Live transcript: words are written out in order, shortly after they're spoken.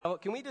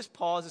can we just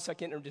pause a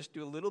second and just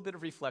do a little bit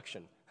of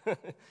reflection?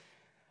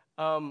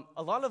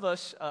 A lot of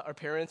us are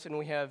parents, and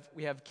we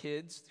have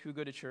kids who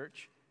go to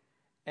church.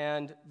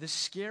 And the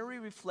scary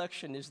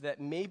reflection is that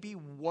maybe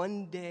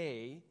one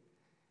day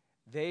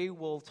they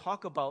will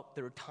talk about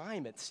their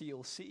time at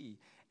CLC,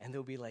 and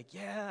they'll be like,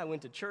 yeah, I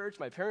went to church,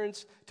 my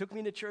parents took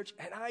me to church,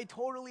 and I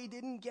totally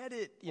didn't get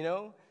it,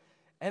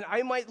 And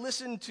I might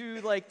listen to,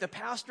 like, the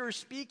pastor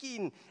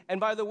speaking. And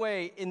by the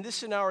way, in this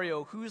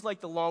scenario, who's like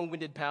the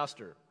long-winded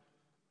pastor?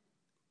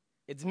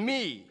 It's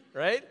me,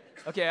 right?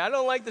 Okay, I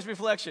don't like this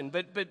reflection,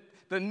 but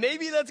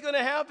maybe that's going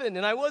to happen,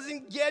 and I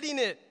wasn't getting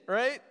it,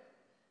 right?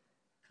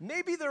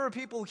 Maybe there are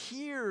people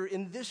here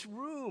in this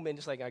room, and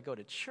just like, I go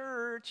to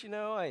church,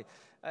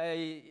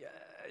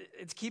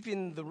 it's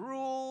keeping the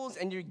rules,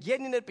 and you're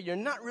getting it, but you're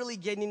not really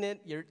getting it.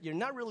 You're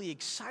not really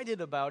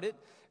excited about it.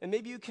 And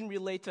maybe you can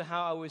relate to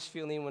how I was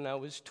feeling when I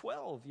was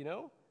 12,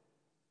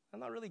 I'm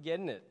not really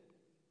getting it.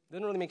 It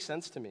doesn't really make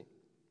sense to me.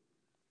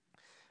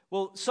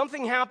 Well,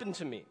 something happened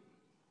to me.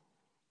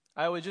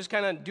 I was just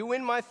kind of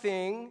doing my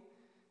thing,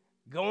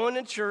 going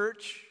to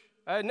church.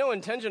 I had no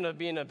intention of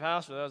being a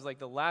pastor. That was like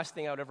the last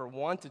thing I would ever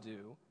want to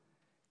do.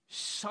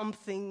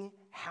 Something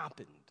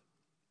happened.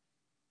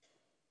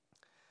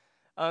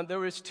 There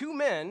was two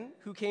men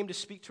who came to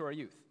speak to our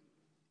youth,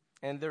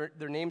 and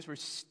their names were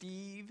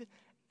Steve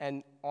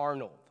and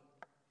Arnold.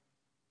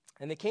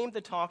 And they came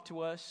to talk to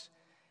us,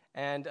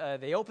 and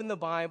they opened the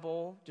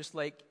Bible just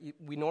like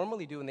we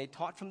normally do, and they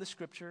taught from the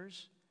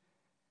scriptures,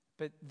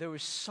 but there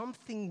was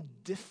something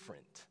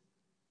different.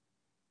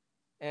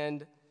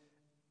 And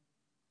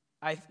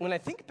when I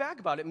think back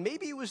about it,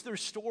 maybe it was their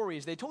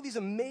stories. They told these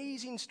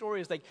amazing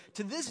stories. Like,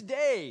 to this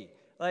day,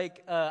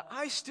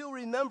 I still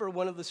remember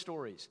one of the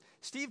stories.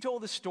 Steve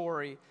told a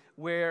story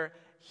where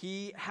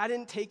he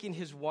hadn't taken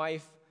his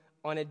wife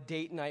on a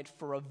date night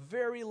for a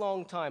very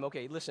long time.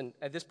 Okay, listen,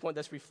 at this point,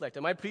 let's reflect.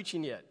 Am I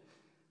preaching yet?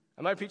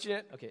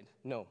 Okay,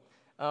 no.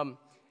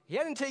 He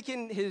hadn't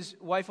taken his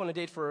wife on a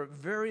date for a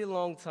very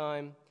long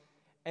time,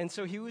 and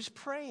so he was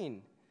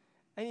praying.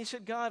 And he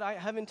said, God, I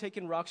haven't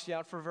taken Roxy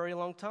out for a very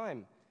long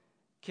time.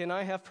 Can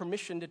I have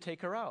permission to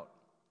take her out?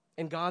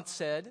 And God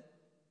said,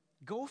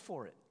 go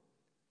for it.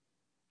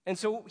 And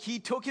so he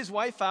took his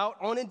wife out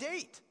on a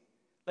date.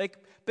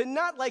 But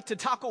not like to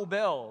Taco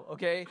Bell,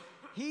 okay?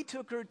 He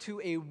took her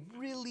to a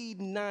really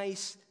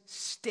nice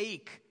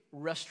steak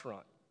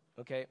restaurant,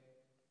 okay?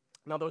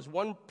 Now, there was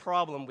one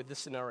problem with this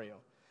scenario.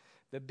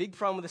 The big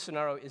problem with this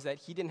scenario is that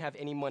he didn't have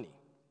any money.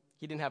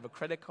 He didn't have a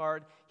credit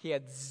card. He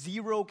had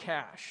zero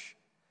cash.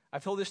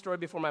 I've told this story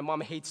before. My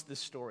mom hates this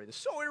story. It's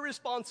so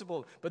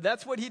irresponsible, but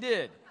that's what he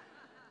did.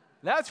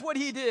 That's what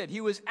he did. He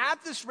was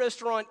at this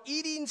restaurant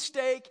eating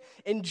steak,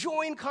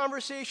 enjoying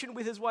conversation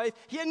with his wife.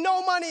 He had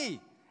no money,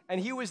 and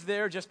he was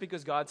there just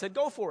because God said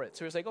go for it.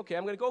 So he's like, okay,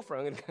 I'm going to go for it.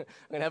 I'm going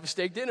to have a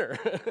steak dinner.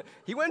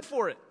 He went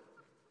for it.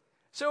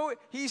 So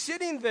he's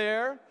sitting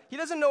there. He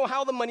doesn't know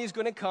how the money's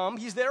going to come.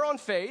 He's there on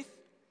faith,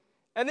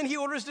 and then he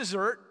orders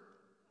dessert.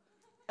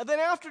 And then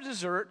after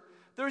dessert,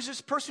 there's this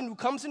person who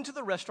comes into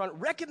the restaurant,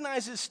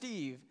 recognizes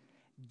Steve,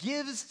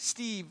 gives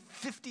Steve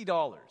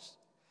 $50,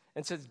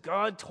 and says,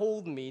 God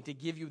told me to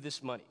give you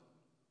this money.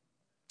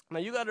 Now,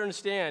 you got to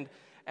understand,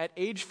 at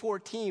age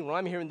 14, when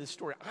I'm hearing this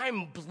story,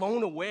 I'm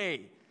blown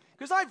away.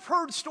 Because I've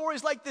heard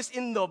stories like this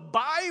in the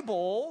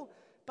Bible,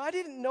 but I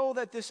didn't know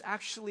that this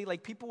actually,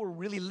 people were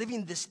really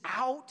living this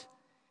out.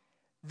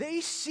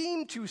 They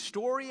seem to,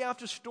 story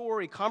after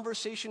story,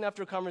 conversation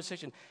after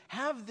conversation,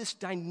 have this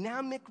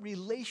dynamic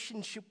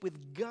relationship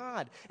with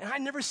God. And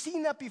I'd never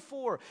seen that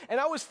before. And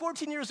I was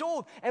 14 years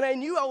old, and I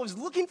knew I was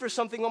looking for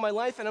something in my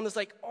life, and I was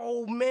like,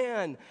 oh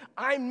man,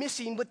 I'm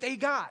missing what they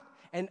got.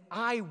 And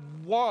I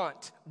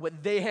want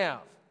what they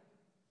have.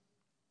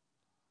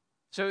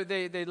 So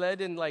they led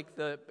in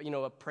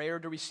a prayer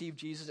to receive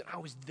Jesus, and I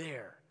was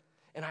there.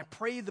 And I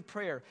prayed the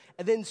prayer.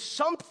 And then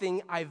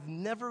something I've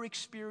never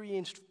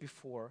experienced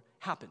before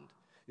happened.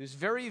 It was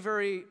very,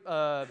 very,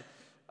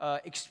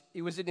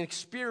 it was an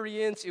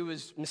experience. It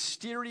was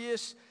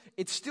mysterious.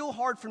 It's still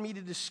hard for me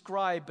to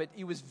describe, but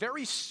it was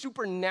very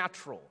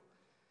supernatural.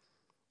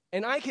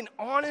 And I can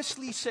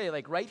honestly say,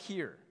 right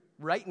here,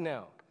 right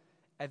now,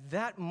 at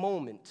that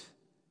moment,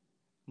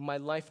 my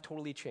life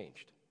totally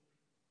changed.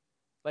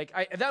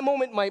 At that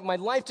moment, my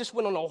life just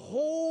went on a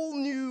whole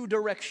new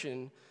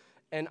direction.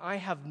 And I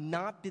have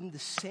not been the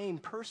same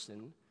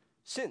person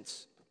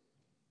since.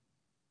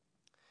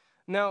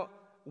 Now,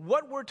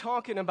 what we're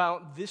talking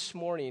about this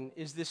morning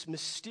is this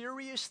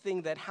mysterious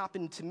thing that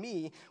happened to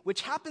me,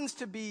 which happens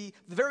to be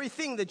the very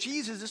thing that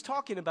Jesus is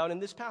talking about in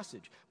this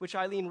passage, which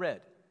Eileen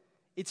read.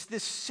 It's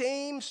this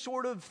same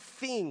sort of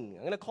thing.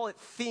 I'm going to call it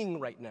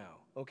thing right now,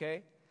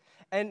 okay?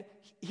 And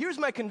here's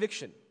my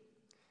conviction.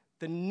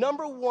 The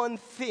number one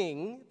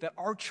thing that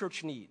our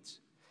church needs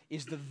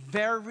is the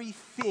very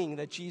thing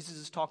that Jesus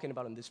is talking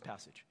about in this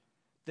passage.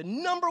 The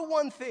number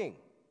one thing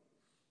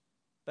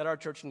that our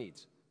church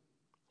needs.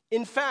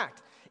 In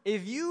fact,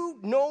 if you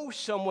know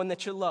someone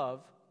that you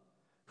love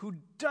who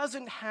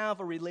doesn't have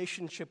a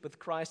relationship with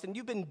Christ, and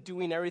you've been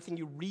doing everything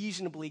you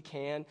reasonably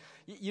can,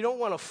 you don't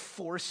want to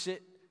force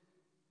it,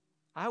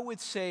 I would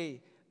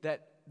say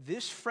that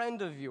this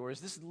friend of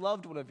yours, this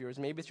loved one of yours,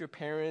 maybe it's your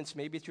parents,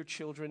 maybe it's your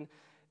children,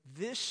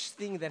 this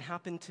thing that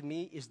happened to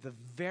me is the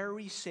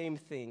very same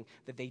thing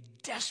that they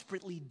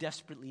desperately,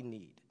 desperately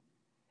need.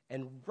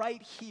 And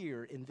right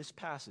here in this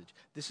passage,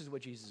 this is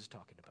what Jesus is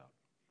talking about.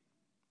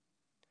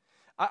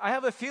 I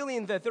have a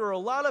feeling that there are a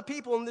lot of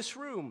people in this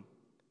room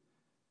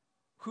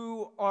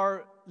who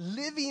are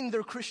living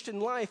their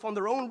Christian life on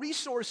their own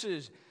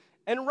resources.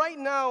 And right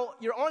now,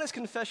 your honest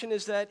confession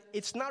is that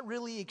it's not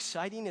really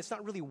exciting, it's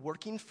not really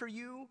working for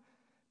you,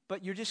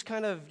 but you're just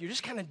kind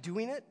of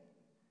doing it.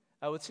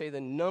 I would say the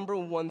number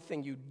one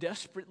thing you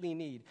desperately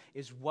need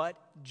is what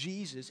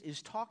Jesus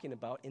is talking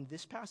about in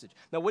this passage.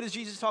 Now, what is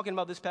Jesus talking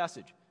about this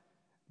passage?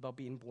 About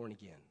being born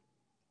again.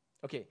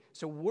 Okay,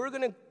 so we're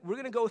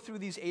gonna go through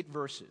these 8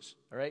 verses,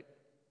 all right?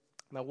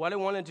 Now, what I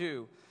want to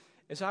do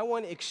is I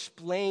want to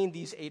explain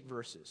these 8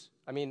 verses.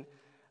 I mean,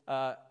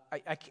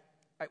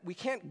 we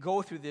can't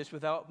go through this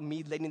without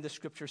me letting the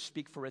Scripture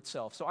speak for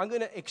itself. So I'm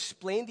going to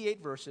explain the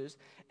 8 verses,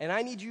 and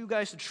I need you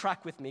guys to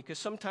track with me, because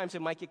sometimes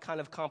it might get kind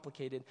of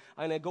complicated.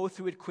 I'm going to go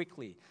through it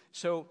quickly.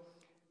 So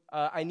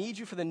I need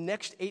you for the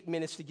next 8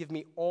 minutes to give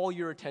me all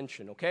your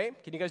attention, okay?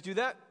 Can you guys do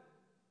that?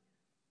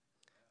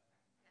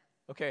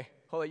 Okay,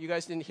 hold on, you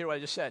guys didn't hear what I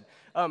just said.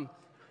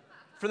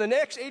 For the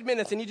next 8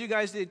 minutes, I need you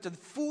guys to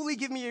fully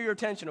give me your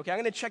attention, okay? I'm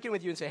going to check in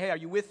with you and say, hey, are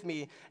you with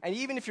me? And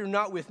even if you're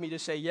not with me,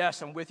 just say,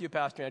 yes, I'm with you,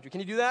 Pastor Andrew.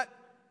 Can you do that?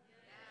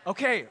 Yeah.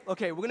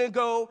 Okay, we're going to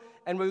go,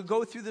 and we'll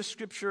go through the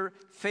Scripture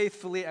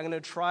faithfully. I'm going to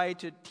try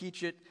to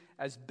teach it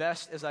as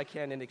best as I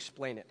can and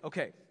explain it.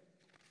 Okay,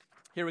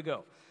 here we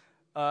go.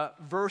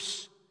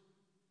 Verse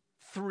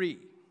 3.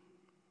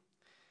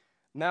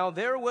 Now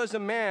there was a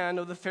man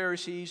of the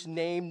Pharisees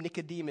named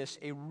Nicodemus,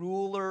 a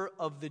ruler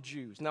of the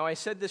Jews. Now I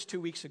said this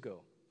 2 weeks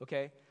ago,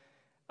 okay?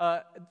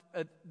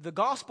 The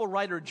gospel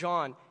writer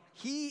John,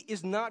 he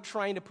is not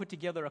trying to put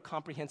together a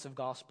comprehensive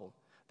gospel.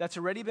 That's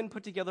already been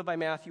put together by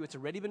Matthew. It's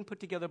already been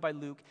put together by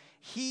Luke.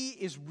 He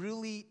is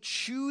really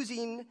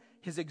choosing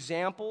his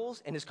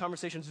examples and his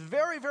conversations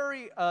very,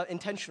 very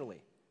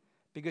intentionally,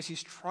 because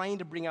he's trying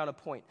to bring out a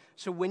point.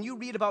 So when you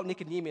read about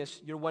Nicodemus,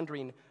 you're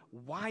wondering,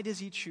 why does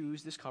he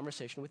choose this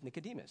conversation with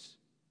Nicodemus?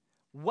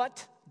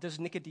 What does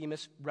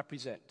Nicodemus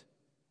represent?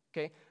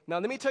 Okay, now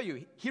let me tell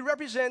you, he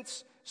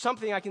represents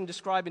something I can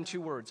describe in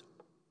 2 words.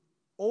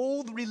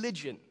 Old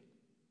religion.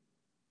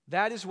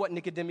 That is what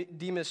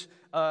Nicodemus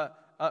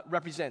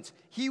represents.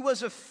 He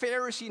was a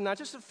Pharisee, not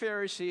just a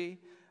Pharisee,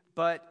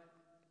 but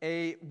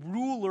a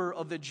ruler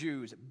of the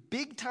Jews,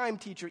 big-time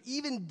teacher.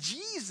 Even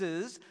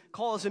Jesus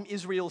calls him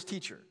Israel's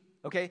teacher,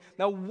 okay?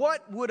 Now,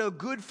 what would a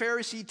good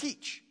Pharisee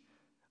teach?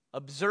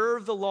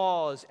 Observe the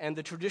laws and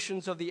the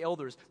traditions of the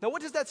elders. Now,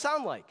 what does that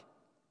sound like?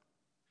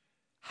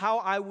 How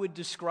I would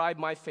describe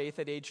my faith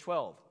at age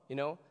 12,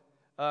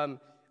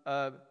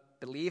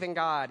 believe in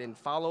God and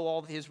follow all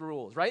of his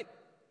rules, right?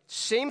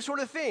 Same sort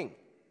of thing.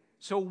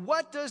 So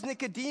what does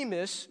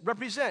Nicodemus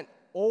represent?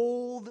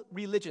 Old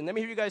religion. Let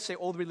me hear you guys say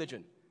old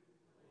religion.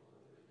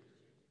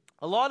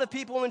 A lot of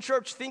people in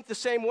church think the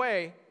same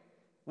way.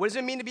 What does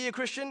it mean to be a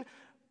Christian?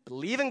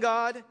 Believe in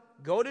God,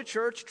 go to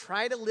church,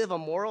 try to live a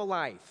moral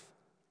life,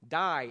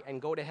 die, and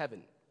go to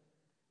heaven.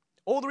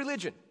 Old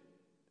religion.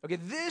 Okay,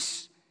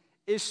 this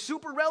is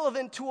super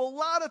relevant to a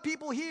lot of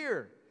people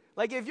here.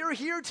 Like if you're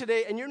here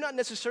today and you're not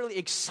necessarily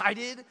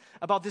excited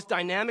about this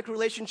dynamic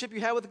relationship you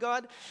have with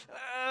God,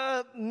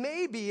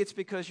 maybe it's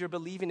because you're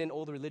believing in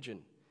old religion.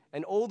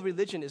 And old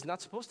religion is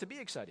not supposed to be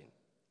exciting.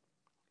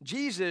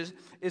 Jesus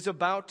is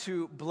about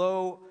to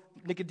blow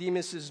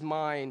Nicodemus's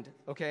mind,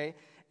 okay?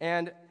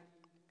 And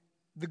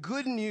the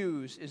good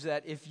news is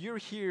that if you're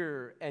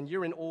here and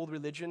you're in old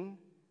religion,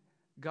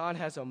 God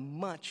has a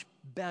much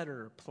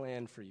better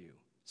plan for you.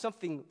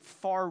 Something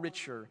far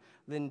richer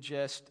than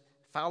just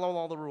follow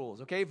all the rules,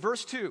 okay?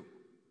 Verse 2.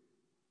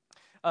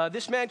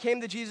 This man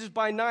came to Jesus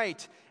by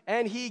night,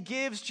 and he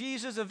gives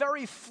Jesus a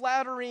very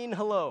flattering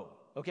hello,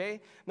 okay?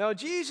 Now,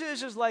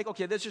 Jesus is like,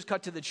 okay, let's just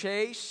cut to the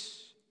chase.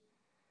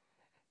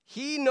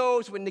 He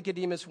knows what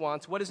Nicodemus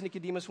wants. What does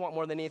Nicodemus want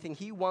more than anything?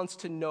 He wants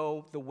to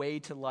know the way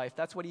to life.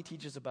 That's what he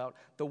teaches about,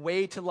 the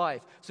way to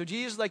life. So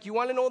Jesus is like, you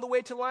want to know the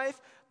way to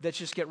life? Let's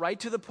just get right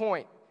to the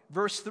point.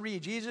 Verse 3,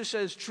 Jesus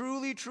says,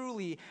 truly,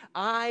 truly,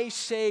 I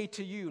say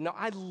to you. Now,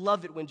 I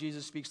love it when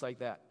Jesus speaks like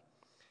that.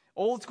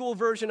 Old school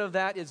version of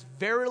that is,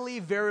 verily,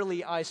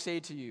 verily, I say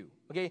to you.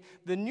 Okay,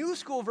 the new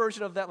school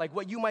version of that, like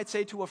what you might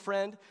say to a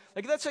friend,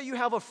 like let's say you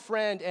have a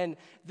friend and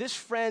this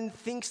friend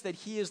thinks that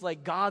he is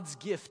like God's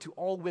gift to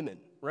all women,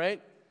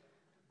 right?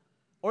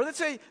 Or let's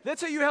say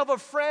you have a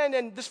friend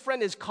and this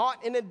friend is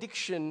caught in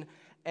addiction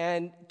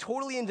and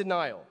totally in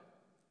denial.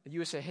 And you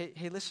would say,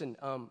 hey, listen,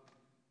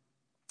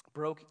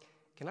 bro,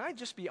 can I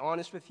just be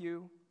honest with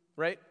you,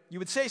 right? You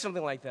would say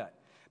something like that.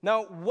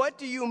 Now, what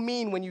do you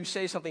mean when you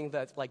say something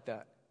that's like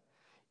that?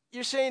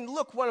 You're saying,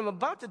 look, what I'm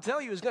about to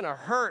tell you is going to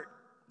hurt.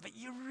 but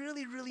you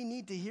really, really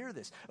need to hear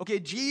this. Okay,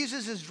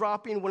 Jesus is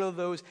dropping one of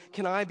those,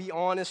 can I be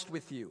honest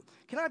with you?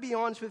 Can I be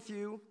honest with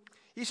you?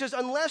 He says,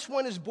 unless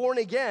one is born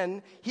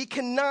again, he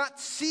cannot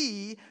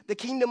see the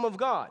kingdom of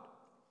God.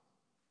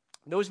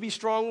 Those be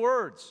strong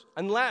words.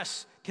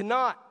 Unless,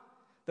 cannot.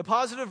 The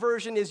positive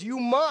version is you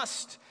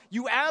must.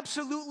 You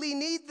absolutely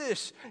need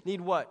this.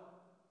 Need what?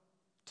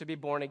 To be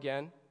born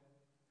again.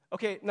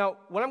 Okay, now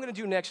what I'm going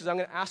to do next is I'm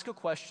going to ask a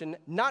question,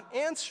 not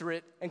answer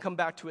it, and come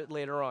back to it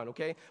later on,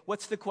 okay?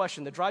 What's the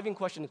question? The driving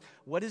question is,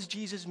 what does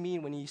Jesus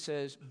mean when he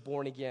says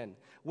born again?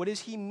 What does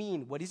he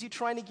mean? What is he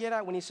trying to get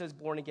at when he says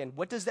born again?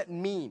 What does that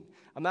mean?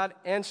 I'm not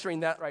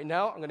answering that right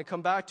now. I'm going to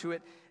come back to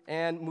it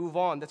and move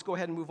on. Let's go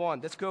ahead and move on.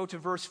 Let's go to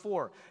verse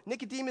 4.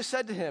 Nicodemus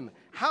said to him,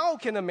 how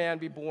can a man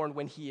be born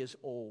when he is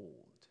old?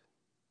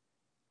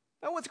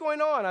 Now, what's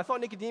going on? I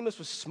thought Nicodemus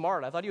was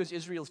smart. I thought he was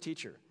Israel's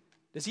teacher.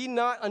 Does he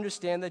not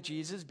understand that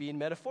Jesus is being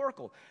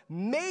metaphorical?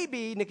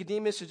 Maybe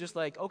Nicodemus is just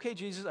like, okay,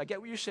 Jesus, I get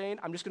what you're saying.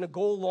 I'm just going to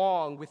go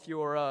along with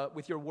your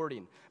wording.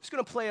 I'm just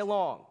going to play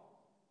along.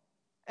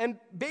 And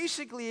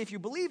basically, if you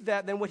believe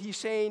that, then what he's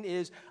saying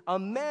is a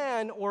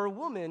man or a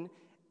woman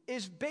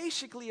is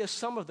basically a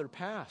sum of their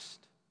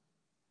past.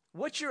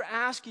 What you're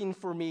asking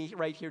for me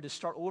right here to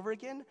start over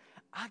again,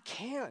 I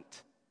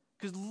can't.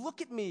 Because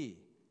look at me.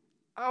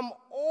 I'm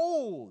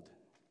old.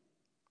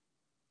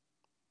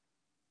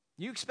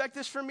 You expect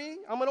this from me?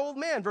 I'm an old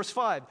man. Verse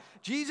 5.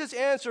 Jesus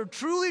answered,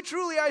 truly,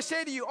 truly, I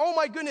say to you, oh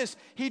my goodness,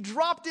 he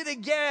dropped it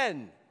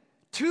again.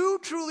 2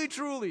 truly,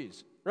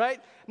 trulies,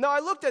 right? Now I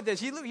looked at this.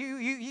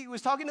 He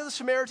was talking to the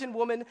Samaritan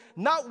woman,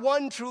 not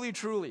 1 truly,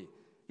 truly.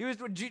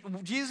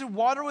 Jesus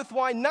water with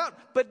wine,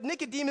 but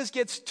Nicodemus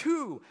gets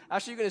 2.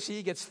 Actually, you're going to see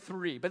he gets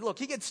 3. But look,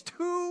 he gets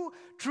 2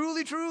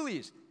 truly,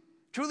 trulies.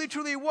 Truly,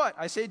 truly what?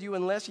 I say to you,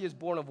 unless he is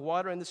born of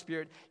water and the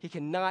Spirit, he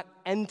cannot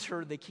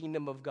enter the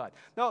kingdom of God.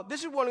 Now,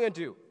 this is what I'm going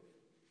to do.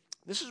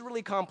 This is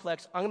really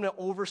complex. I'm going to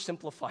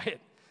oversimplify it,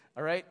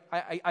 all right?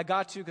 I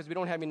got to because we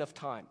don't have enough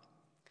time.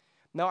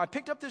 Now, I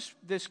picked up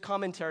this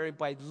commentary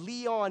by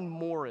Leon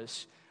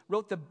Morris,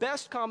 wrote the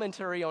best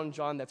commentary on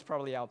John that's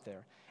probably out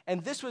there.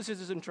 And this was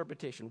his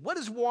interpretation. What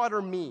does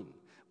water mean?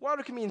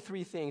 Water can mean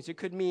 3 things. It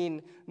could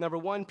mean, number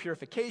 1,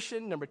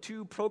 purification. Number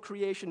 2,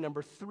 procreation.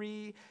 Number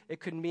 3,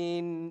 it could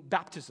mean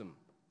baptism.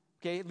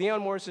 Okay,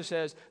 Leon Morris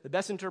says the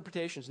best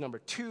interpretation is number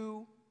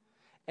 2.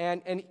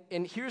 And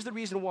here's the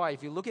reason why.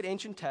 If you look at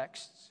ancient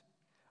texts,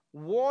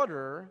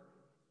 water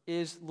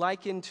is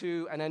likened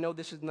to, and I know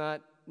this is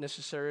not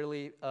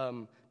necessarily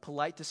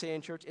polite to say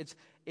in church,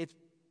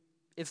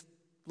 it's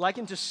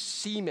likened to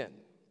semen,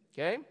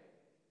 okay?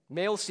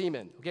 Male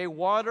semen, okay?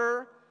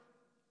 Water,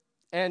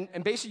 and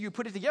basically you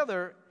put it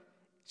together,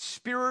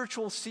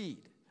 spiritual seed.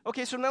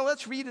 Okay, so now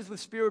let's read it with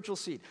spiritual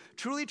seed.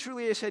 Truly,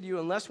 truly, I said to you,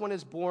 unless one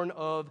is born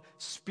of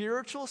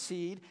spiritual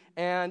seed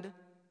and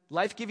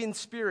life-giving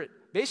Spirit.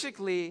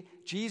 Basically,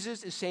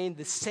 Jesus is saying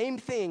the same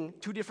thing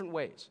 2 different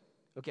ways,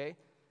 okay?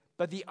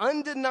 But the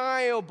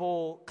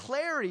undeniable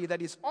clarity that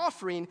he's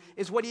offering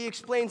is what he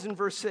explains in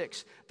verse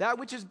 6. That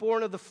which is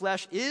born of the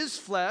flesh is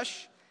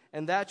flesh,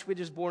 and that which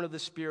is born of the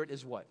Spirit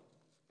is what?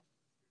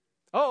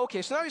 Oh,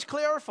 okay, so now he's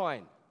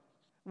clarifying.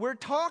 We're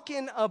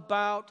talking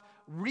about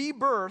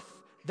rebirth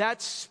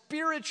that's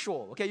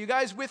spiritual. Okay, you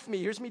guys with me?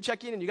 Here's me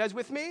checking in. You guys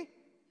with me?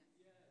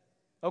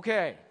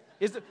 Okay.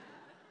 Is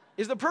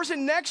the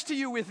person next to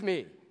you with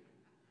me?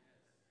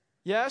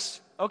 Yes?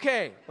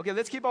 Okay,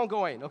 let's keep on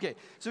going. Okay,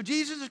 so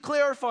Jesus is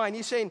clarifying.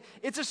 He's saying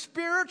it's a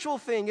spiritual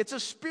thing. It's a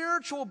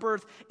spiritual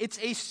birth. It's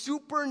a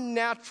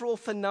supernatural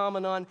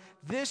phenomenon.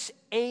 This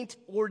ain't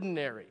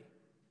ordinary.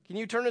 Can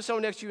you turn to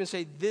someone next to you and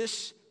say,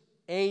 this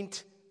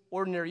ain't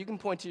ordinary? You can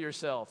point to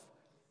yourself.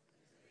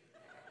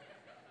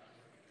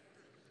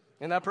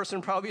 And that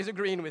person probably is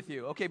agreeing with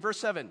you. Okay, verse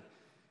 7.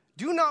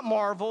 Do not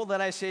marvel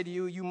that I say to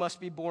you, you must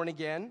be born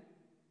again.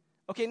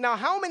 Okay, now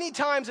how many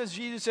times has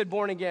Jesus said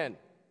born again?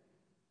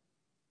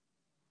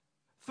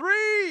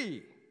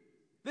 3.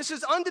 This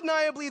is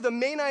undeniably the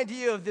main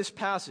idea of this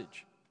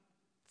passage.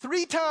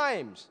 3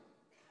 times.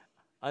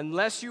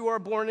 Unless you are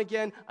born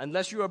again,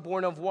 unless you are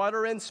born of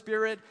water and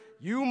Spirit,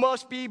 you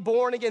must be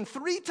born again.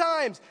 3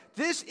 times.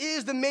 This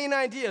is the main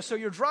idea. So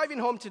you're driving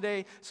home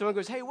today, someone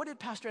goes, hey, what did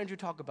Pastor Andrew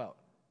talk about?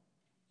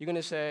 You're going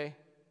to say,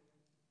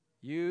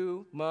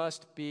 you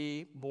must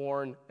be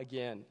born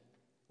again.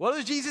 What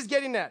is Jesus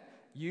getting at?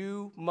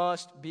 You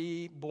must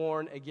be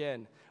born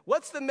again.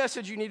 What's the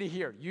message you need to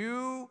hear?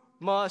 You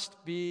must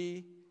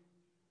be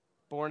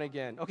born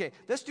again. Okay,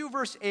 let's do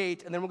verse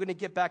 8, and then we're going to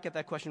get back at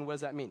that question. What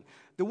does that mean?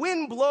 The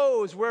wind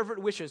blows wherever it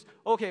wishes.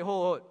 Okay,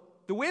 hold.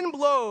 The wind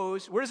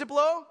blows. Where does it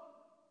blow?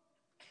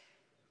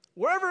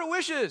 Wherever it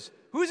wishes.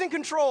 Who's in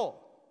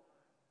control?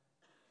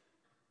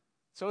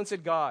 Someone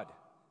said God.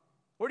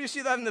 Where do you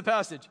see that in the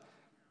passage?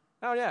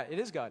 Oh, yeah, it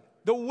is God.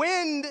 The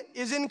wind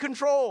is in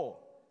control.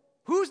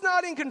 Who's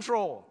not in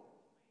control?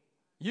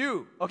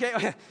 You,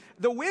 okay?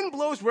 The wind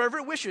blows wherever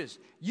it wishes.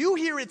 You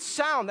hear its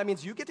sound. That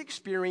means you get to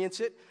experience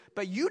it,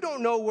 but you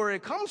don't know where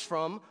it comes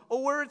from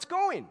or where it's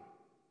going.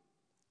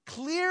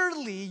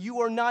 Clearly,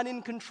 you are not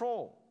in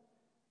control.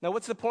 Now,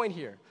 what's the point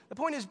here? The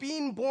point is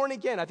being born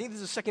again. I think this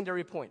is a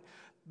secondary point.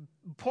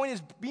 The point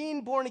is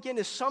being born again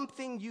is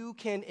something you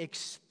can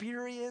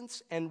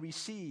experience and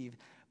receive,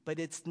 but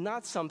it's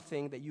not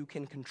something that you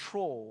can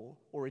control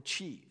or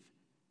achieve.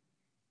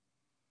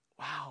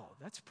 Wow,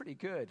 that's pretty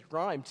good.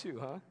 Rhyme too,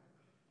 huh?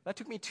 That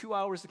took me 2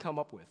 hours to come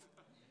up with.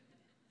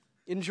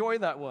 Enjoy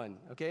that one,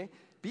 okay?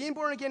 Being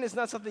born again is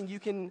not something you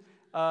can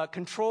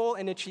control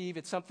and achieve.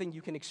 It's something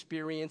you can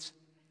experience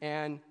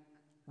and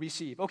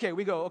receive. Okay,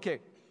 we go, okay.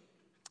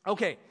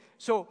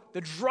 So the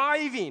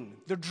driving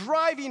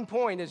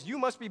point is you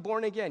must be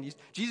born again.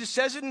 Jesus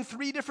says it in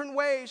 3 different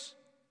ways.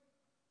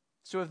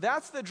 So if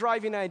that's the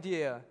driving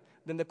idea,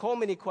 then the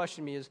culminating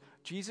question to me is,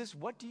 Jesus,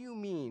 what do you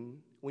mean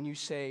when you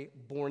say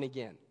born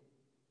again?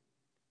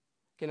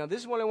 Okay, now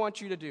this is what I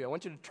want you to do. I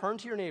want you to turn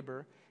to your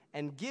neighbor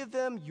and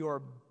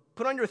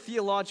put on your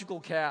theological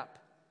cap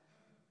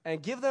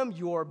and give them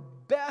your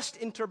best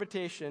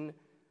interpretation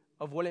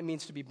of what it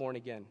means to be born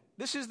again.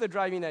 This is the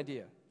driving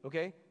idea,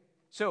 okay?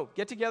 So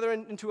get together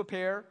into a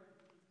pair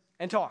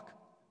and talk.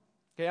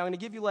 Okay, I'm going to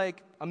give you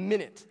like a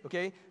minute,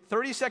 okay?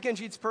 30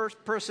 seconds each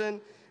person,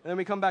 and then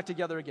we come back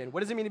together again. What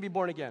does it mean to be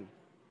born again?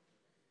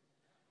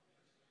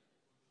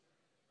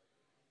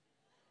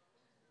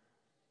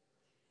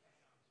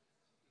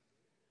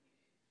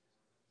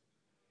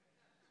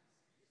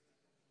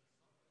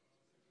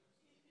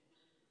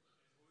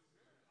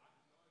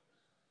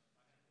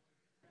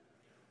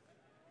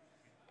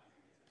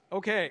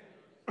 Okay.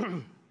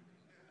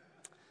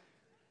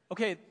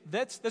 Okay,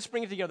 let's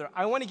bring it together.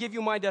 I want to give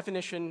you my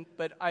definition,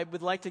 but I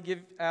would like to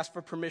ask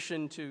for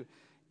permission to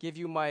give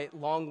you my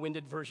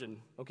long-winded version,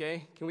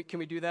 okay? Can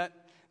we do that?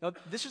 Now,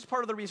 this is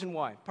part of the reason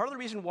why. Part of the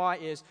reason why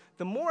is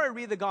the more I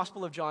read the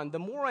Gospel of John, the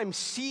more I'm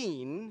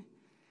seeing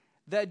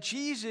that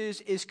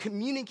Jesus is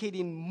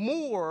communicating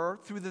more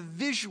through the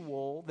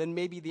visual than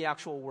maybe the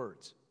actual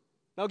words.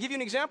 Now, I'll give you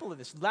an example of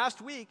this.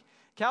 Last week,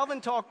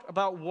 Calvin talked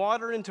about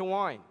water into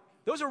wine.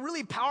 Those are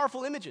really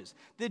powerful images.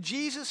 Did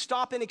Jesus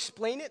stop and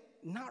explain it?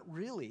 Not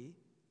really.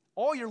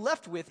 All you're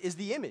left with is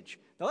the image.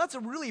 Now, that's a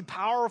really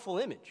powerful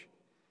image.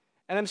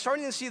 And I'm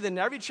starting to see that in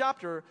every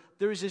chapter,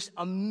 there's this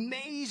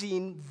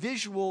amazing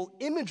visual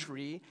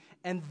imagery,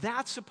 and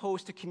that's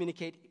supposed to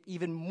communicate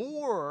even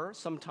more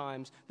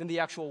sometimes than the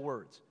actual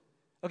words.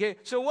 Okay,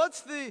 so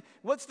what's the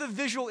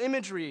visual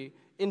imagery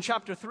in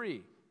chapter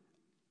 3?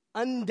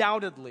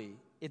 Undoubtedly,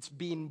 it's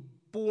being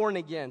born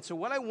again. So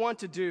what I want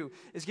to do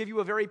is give you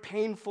a very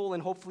painful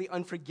and hopefully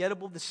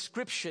unforgettable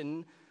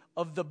description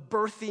of the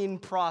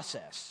birthing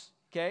process,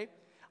 okay?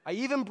 I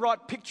even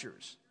brought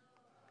pictures.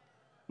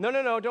 No,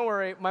 don't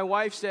worry. My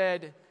wife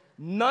said,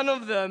 none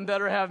of them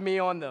better have me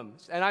on them.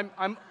 And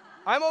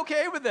I'm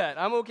okay with that.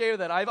 I'm okay with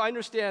that. I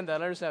understand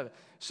that.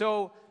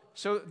 So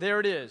there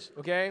it is,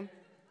 okay?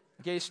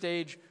 Okay,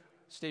 stage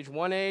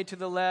 1A to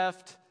the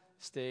left,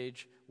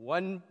 stage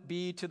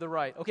 1B to the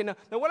right. Okay, now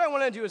what I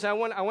want to do is I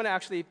want to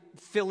actually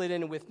fill it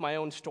in with my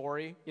own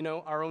story,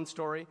 our own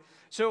story.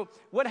 So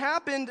what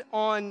happened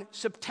on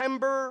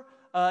September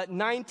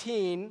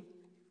 19,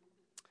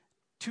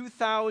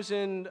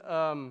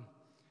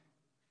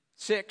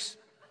 2006,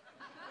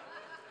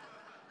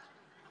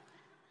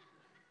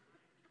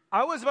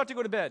 I was about to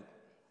go to bed.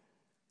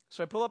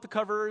 So I pull up the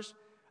covers,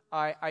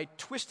 I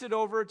twist it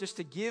over just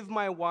to give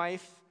my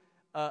wife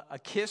a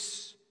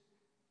kiss.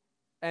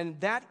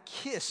 And that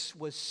kiss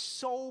was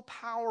so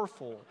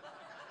powerful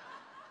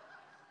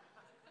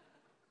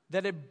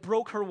that it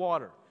broke her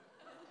water.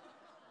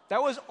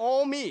 That was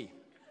all me.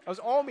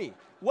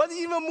 Wasn't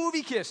even a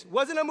movie kiss.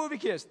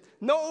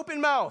 No open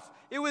mouth.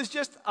 It was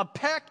just a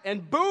peck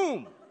and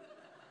boom.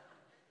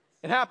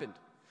 It happened.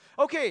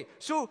 Okay,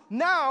 so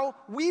now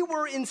we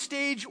were in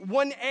stage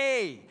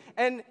 1A,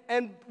 and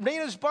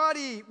Raina's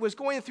body was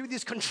going through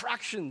these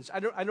contractions.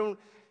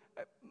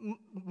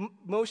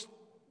 Most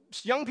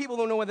young people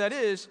don't know what that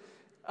is.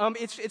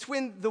 It's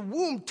when the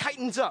womb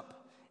tightens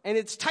up, and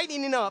it's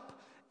tightening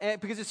up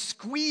because it's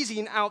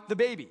squeezing out the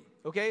baby.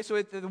 Okay,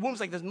 so the womb's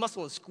like this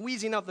muscle is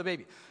squeezing out the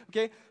baby.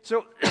 Okay,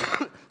 so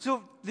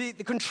so the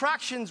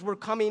contractions were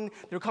coming.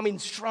 They were coming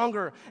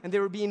stronger, and they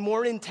were being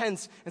more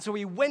intense. And so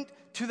we went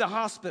to the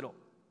hospital.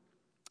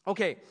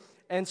 Okay,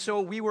 and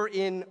so we were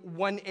in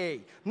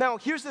 1A. Now,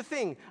 here's the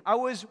thing. I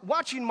was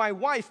watching my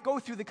wife go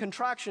through the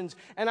contractions,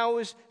 and I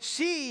was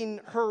seeing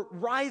her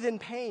writhe in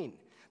pain.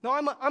 Now,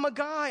 I'm a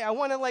guy. I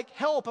want to,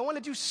 help. I want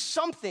to do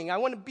something. I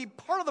want to be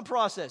part of the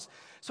process.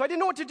 So I didn't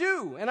know what to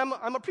do, and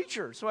I'm a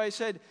preacher. So I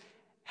said,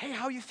 hey,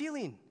 how are you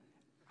feeling?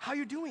 How are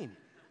you doing?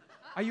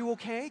 Are you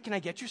okay? Can I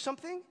get you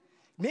something?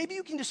 Maybe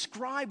you can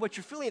describe what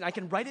you're feeling. I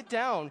can write it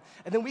down,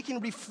 and then we can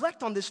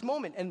reflect on this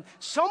moment. And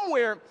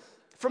somewhere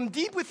from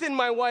deep within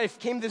my wife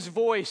came this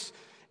voice,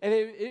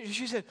 and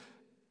she said,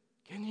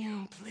 can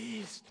you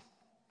please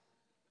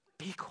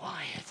be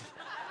quiet?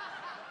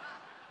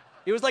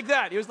 It was like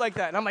that.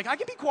 And I'm like, I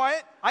can be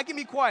quiet.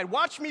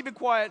 Watch me be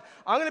quiet.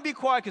 I'm going to be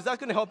quiet because that's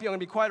going to help you. I'm going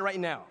to be quiet right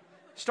now.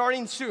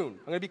 Starting soon.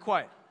 I'm going to be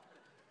quiet.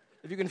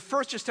 If you can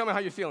first just tell me how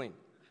you're feeling.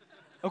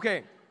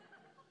 Okay.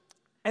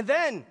 And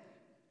then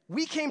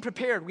we came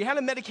prepared. We had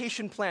a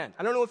medication plan.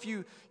 I don't know if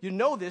you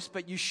know this,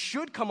 but you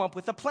should come up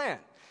with a plan.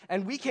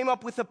 And we came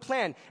up with a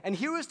plan. And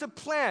here is the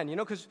plan,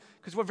 because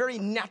we're very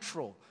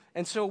natural.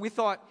 And so we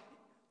thought,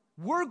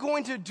 we're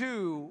going to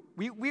do,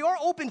 we are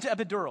open to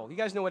epidural. You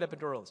guys know what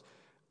epidural is.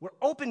 We're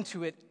open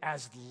to it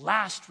as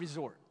last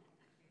resort.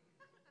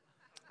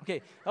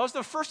 Okay, that was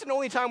the first and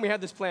only time we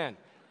had this plan.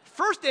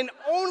 First and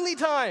only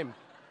time,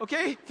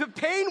 okay? The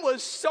pain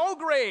was so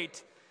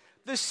great.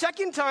 The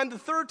second time, the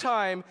third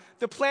time,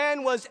 the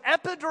plan was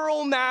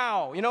epidural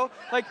now,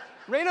 Like,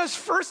 Raina's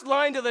first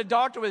line to the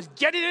doctor was,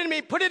 get it in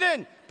me, put it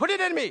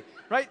in me,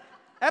 right?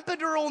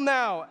 Epidural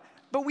now.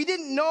 But we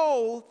didn't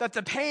know that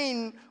the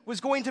pain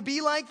was going to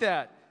be like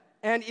that.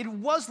 And it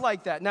was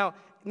like that. Now,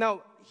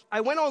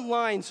 I went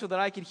online so that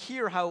I could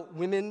hear how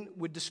women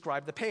would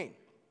describe the pain.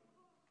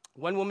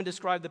 One woman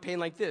described the pain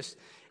like this.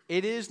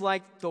 It is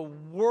like the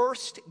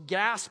worst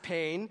gas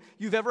pain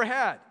you've ever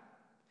had,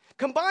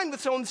 combined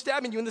with someone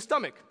stabbing you in the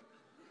stomach.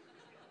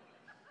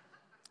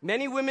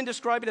 Many women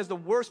describe it as the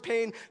worst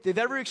pain they've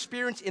ever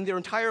experienced in their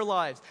entire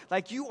lives.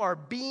 Like you are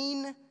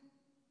being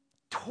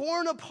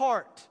torn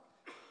apart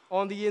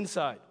on the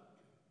inside.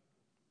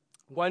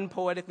 One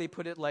poetically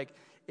put it like,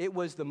 it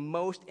was the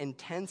most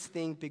intense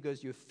thing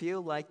because you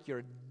feel like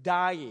you're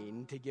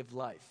dying to give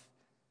life.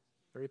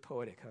 Very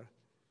poetic, huh?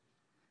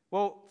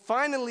 Well,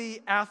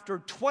 finally, after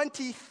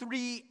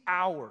 23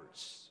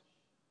 hours,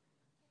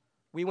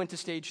 we went to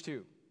stage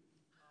 2.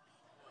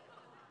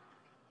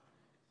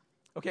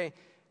 Okay,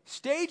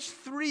 stage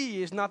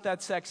 3 is not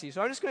that sexy,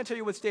 so I'm just going to tell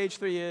you what stage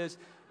 3 is.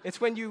 It's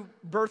when you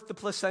birth the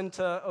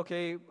placenta,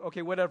 okay,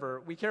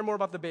 whatever. We care more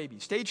about the baby.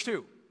 Stage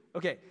 2.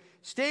 Okay,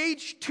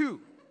 stage 2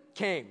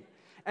 came.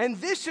 And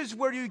this is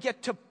where you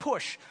get to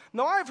push.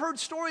 Now, I've heard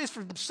stories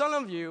from some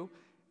of you.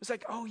 It's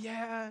like, oh,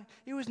 yeah,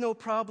 it was no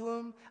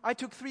problem. I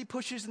took 3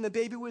 pushes and the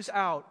baby was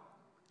out.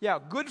 Yeah,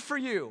 good for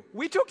you.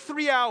 We took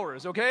 3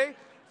 hours, okay?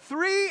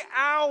 3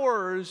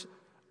 hours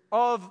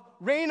of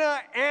Raina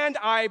and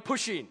I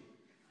pushing.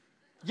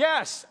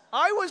 Yes,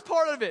 I was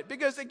part of it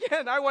because,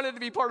 again, I wanted to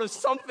be part of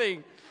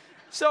something.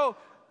 So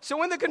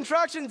when the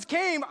contractions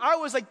came, I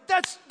was like,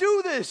 let's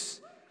do this.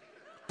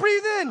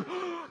 Breathe in,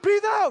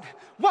 breathe out.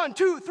 1,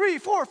 2, 3,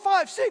 4,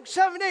 5, 6,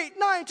 7, 8,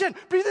 9, 10.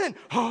 Breathe in,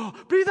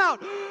 breathe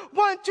out.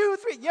 1, 2,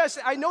 3. Yes,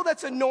 I know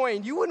that's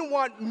annoying. You wouldn't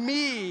want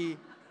me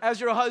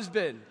as your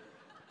husband.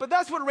 But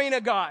that's what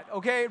Raina got,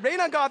 okay?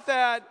 Raina got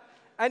that,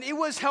 and it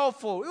was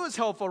helpful. It was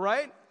helpful,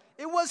 right?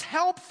 It was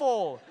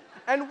helpful.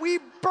 And we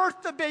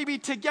birthed the baby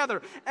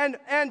together. And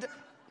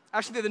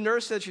actually, the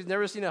nurse said she's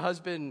never seen a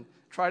husband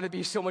try to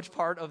be so much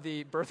part of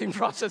the birthing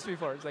process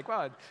before. It's like,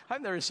 wow,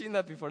 I've never seen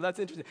that before. That's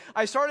interesting.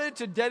 I started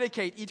to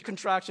dedicate each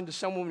contraction to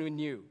someone we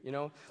knew,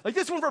 Like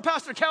this one for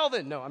Pastor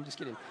Calvin. No, I'm just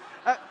kidding.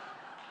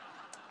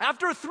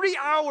 After 3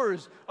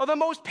 hours of the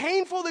most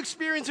painful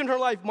experience in her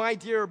life, my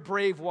dear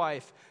brave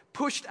wife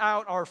pushed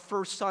out our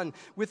first son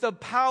with a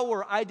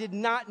power I did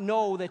not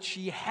know that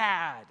she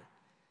had.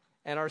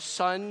 And our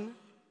son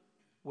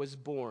was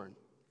born.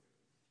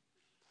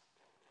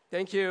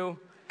 Thank you.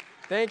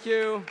 Thank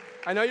you.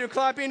 I know you're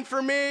clapping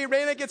for me.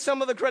 Raina gets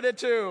some of the credit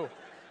too.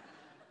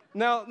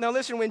 Now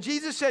listen, when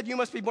Jesus said you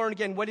must be born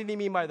again, what did he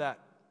mean by that?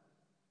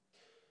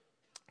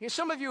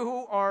 Some of you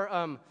who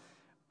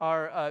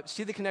are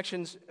see the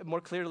connections more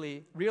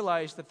clearly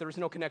realize that there is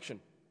no connection.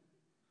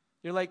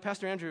 You're like,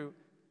 Pastor Andrew,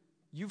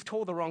 you've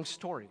told the wrong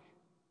story,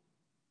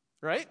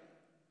 right?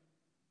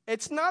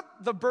 It's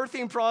not the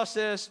birthing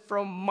process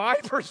from my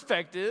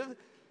perspective.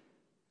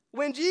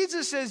 When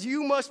Jesus says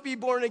you must be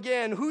born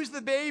again, who's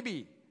the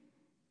baby?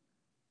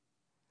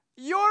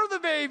 You're the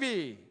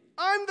baby.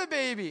 I'm the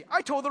baby.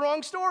 I told the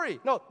wrong story.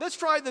 No, let's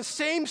try the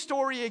same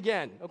story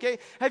again, okay?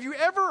 Have you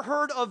ever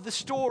heard of the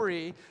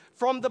story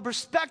from the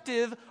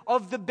perspective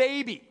of the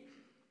baby?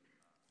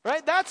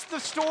 Right? That's the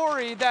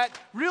story that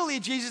really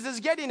Jesus is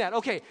getting at.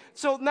 Okay,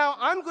 so now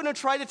I'm going to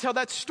try to tell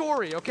that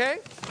story, okay?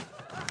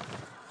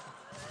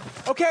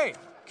 Okay,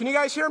 can you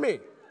guys hear me?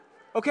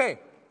 Okay,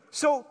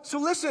 so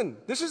listen.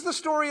 This is the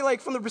story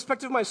like from the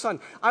perspective of my son.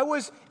 I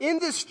was in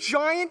this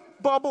giant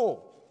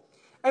bubble.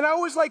 And I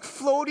was like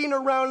floating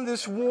around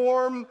this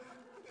warm,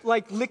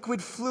 like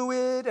liquid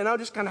fluid, and I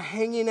was just kind of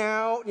hanging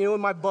out,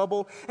 in my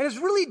bubble. And it's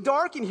really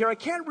dark in here. I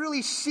can't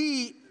really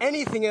see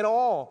anything at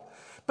all.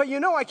 But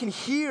I can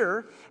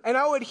hear, and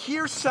I would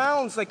hear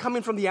sounds like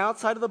coming from the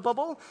outside of the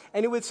bubble,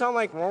 and it would sound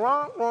like rah,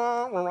 rah,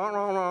 rah, rah,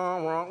 rah, rah,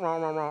 rah,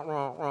 rah, rah,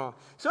 rah, rah.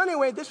 So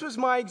anyway, this was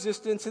my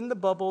existence in the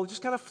bubble,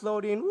 just kind of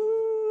floating.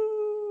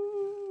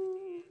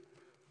 Woo,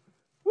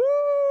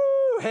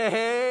 woo,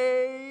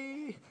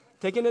 hey.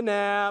 Taking a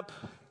nap,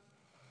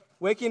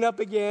 waking up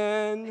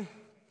again,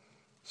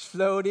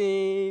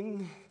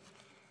 floating.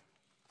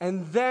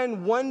 And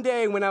then one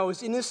day when I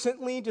was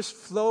innocently just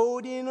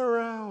floating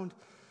around,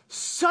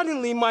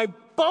 suddenly my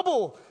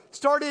bubble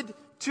started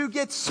to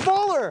get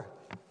smaller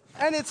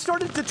and it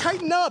started to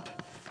tighten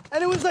up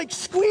and it was like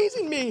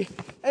squeezing me.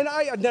 And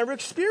I had never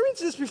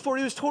experienced this before.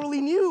 It was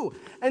totally new.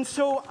 And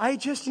so I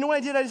just, what I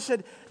did? I just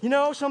said,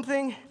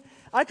 something,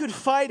 I could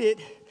fight it,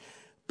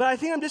 but I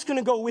think I'm just going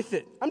to go with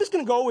it. I'm just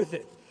going to go with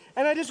it.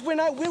 And I just went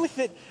out with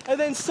it. And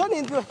then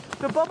suddenly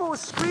the bubble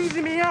was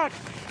squeezing me out.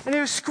 And it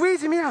was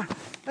squeezing me out.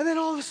 And then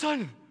all of a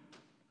sudden,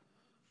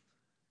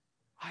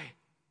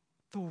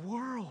 the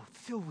world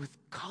filled with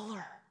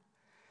color.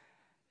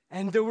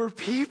 And there were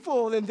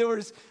people, and there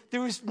was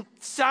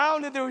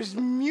sound, and there was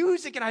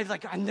music, and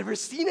I'd never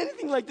seen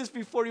anything like this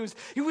before.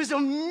 It was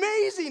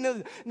amazing.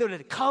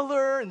 The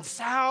color and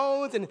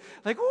sound, and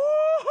like,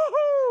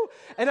 woo!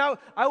 And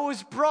I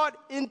was brought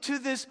into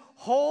this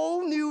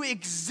whole new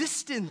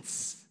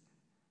existence.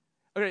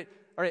 All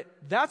right,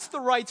 that's the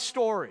right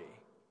story.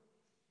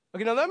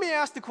 Okay, now let me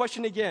ask the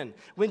question again.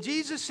 When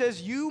Jesus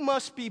says, you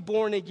must be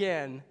born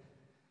again,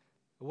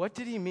 what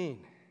did he mean?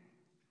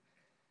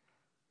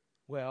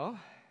 Well,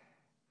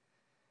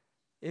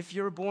 if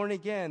you're born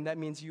again, that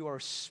means you are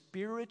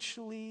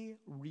spiritually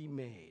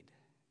remade.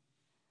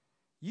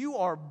 You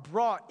are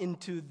brought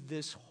into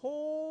this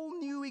whole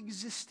new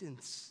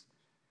existence.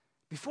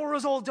 Before it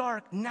was all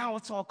dark, now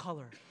it's all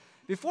color.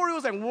 Before it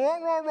was like, wah,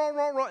 wah, wah,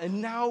 wah, wah,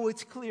 and now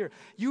it's clear.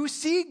 You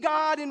see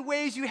God in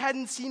ways you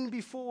hadn't seen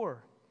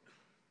before.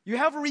 You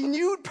have a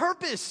renewed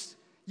purpose.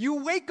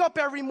 You wake up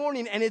every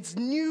morning and it's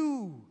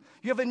new.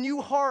 You have a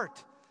new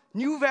heart,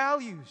 new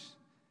values.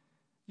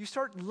 You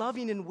start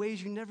loving in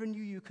ways you never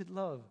knew you could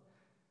love.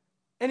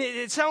 And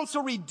it sounds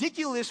so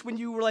ridiculous when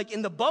you were like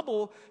in the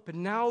bubble, but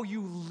now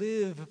you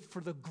live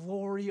for the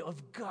glory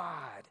of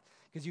God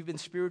because you've been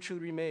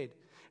spiritually remade.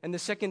 And the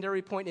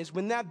secondary point is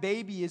when that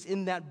baby is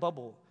in that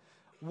bubble,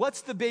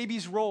 what's the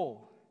baby's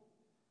role?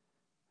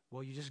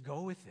 Well, you just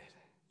go with it.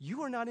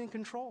 You are not in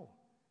control.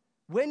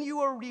 When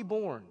you are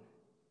reborn,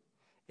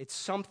 it's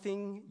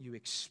something you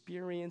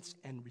experience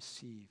and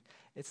receive.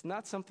 It's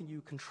not something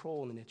you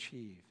control and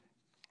achieve.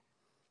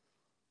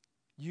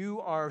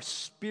 You are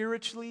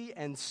spiritually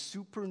and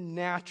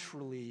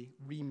supernaturally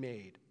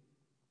remade.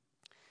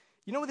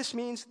 You know what this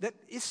means?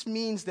 This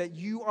means that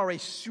you are a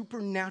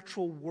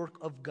supernatural work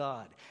of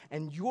God.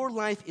 And your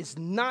life is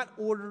not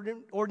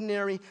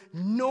ordinary.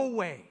 No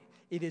way.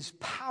 It is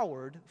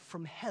powered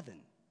from heaven.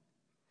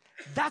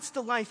 That's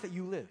the life that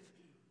you live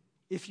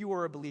if you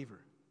are a believer.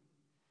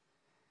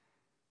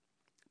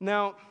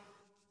 Now,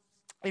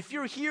 if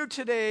you're here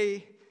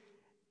today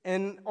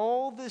and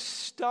all this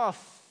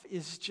stuff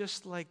is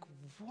just like,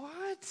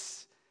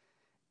 what?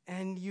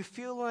 And you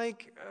feel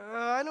like,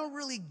 I don't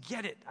really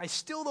get it. I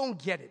still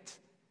don't get it.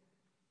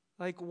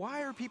 Like,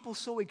 why are people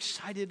so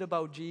excited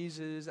about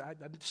Jesus? I'm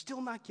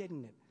still not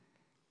getting it.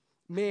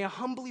 May I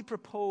humbly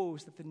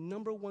propose that the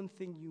number one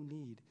thing you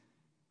need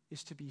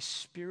is to be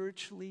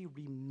spiritually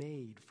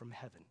remade from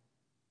heaven.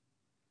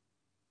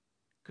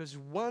 Because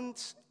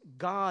once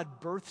God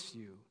births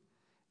you,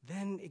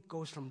 then it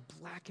goes from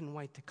black and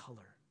white to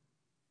color.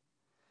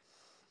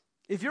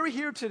 If you're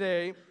here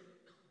today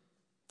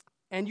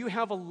and you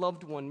have a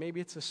loved one, maybe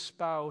it's a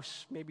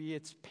spouse, maybe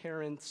it's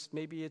parents,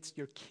 maybe it's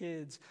your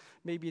kids,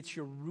 maybe it's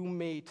your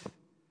roommate,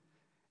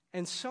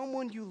 and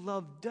someone you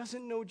love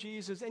doesn't know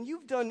Jesus, and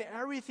you've done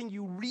everything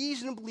you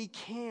reasonably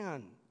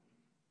can,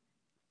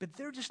 but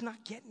they're just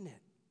not getting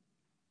it.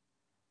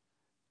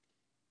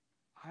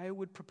 I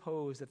would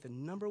propose that the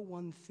number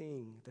one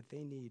thing that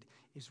they need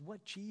is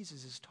what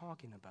Jesus is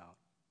talking about.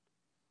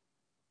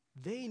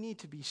 They need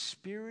to be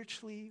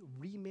spiritually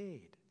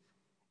remade.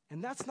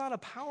 And that's not a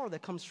power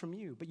that comes from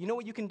you. But you know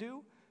what you can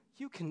do?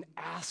 You can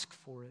ask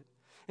for it.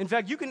 In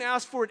fact, you can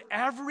ask for it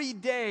every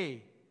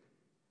day.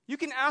 You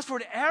can ask for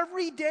it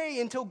every day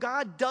until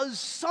God does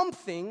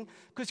something,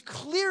 because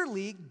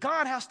clearly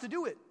God has to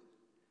do it.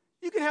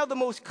 You can have the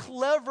most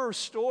clever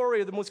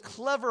story or the most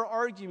clever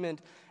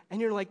argument, and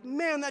you're like,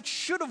 man, that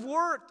should have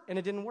worked, and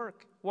it didn't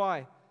work.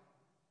 Why?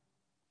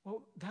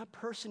 Well, that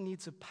person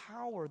needs a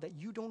power that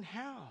you don't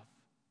have.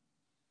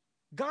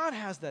 God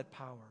has that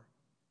power.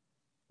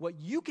 What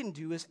you can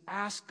do is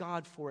ask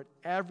God for it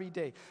every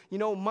day. You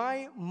know,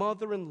 my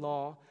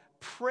mother-in-law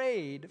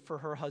prayed for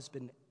her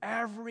husband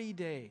every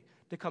day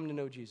to come to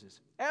know Jesus.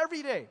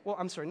 Every day. Well,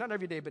 I'm sorry, not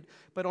every day,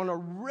 but on a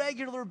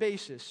regular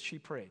basis, she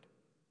prayed.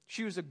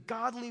 She was a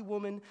godly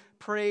woman,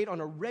 prayed on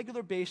a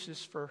regular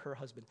basis for her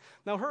husband.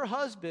 Now, her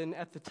husband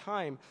at the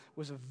time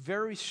was a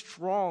very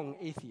strong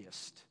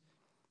atheist.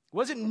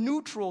 Wasn't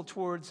neutral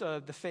towards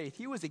the faith.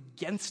 He was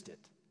against it.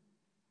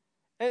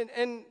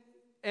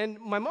 And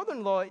my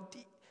mother-in-law,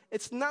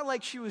 it's not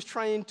like she was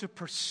trying to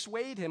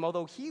persuade him,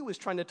 although he was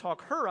trying to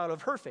talk her out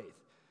of her faith.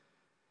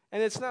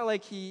 And it's not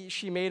like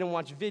she made him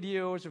watch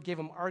videos or gave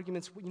him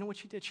arguments. You know what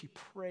she did? She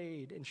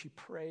prayed, and she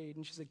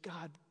said,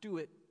 God, do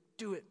it.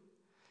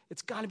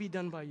 It's got to be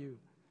done by you.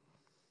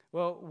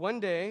 Well, one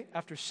day,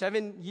 after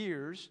 7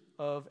 years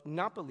of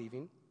not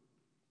believing,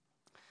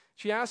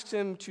 she asks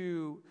him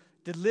to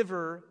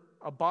deliver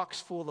a box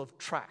full of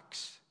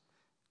tracts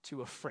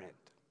to a friend.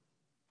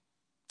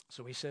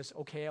 So he says,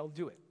 okay, I'll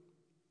do it.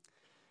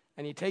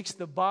 And he takes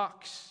the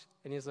box,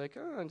 and he's like,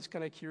 I'm just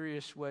kind of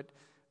curious what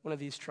one of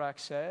these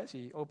tracts says.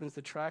 He opens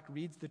the tract,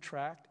 reads the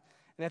tract,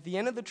 and at the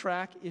end of the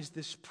tract is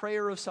this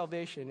prayer of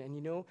salvation. And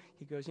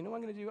he goes, what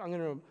I'm going to do? I'm going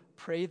to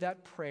pray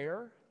that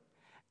prayer,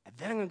 And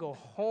then I'm going to go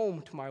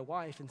home to my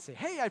wife and say,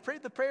 hey, I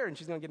prayed the prayer. And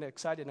she's going to get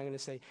excited, and I'm going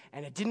to say,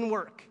 and it didn't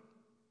work.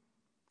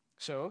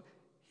 So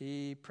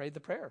he prayed the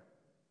prayer.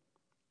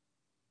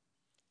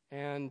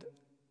 And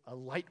a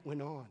light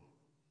went on.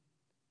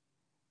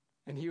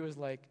 And he was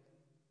like,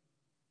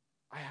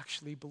 I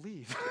actually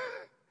believe.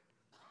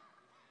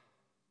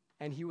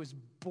 And he was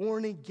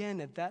born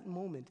again at that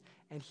moment,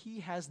 and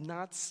he has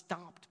not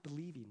stopped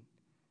believing.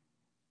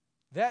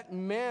 That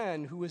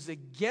man who was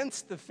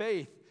against the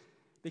faith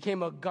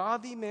became a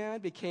godly man,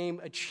 became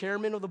a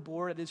chairman of the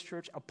board at his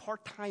church, a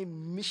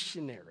part-time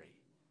missionary.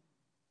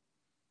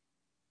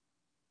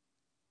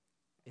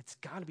 It's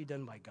got to be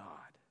done by God.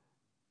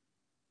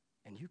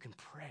 And you can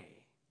pray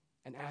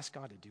and ask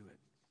God to do it.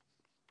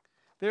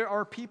 There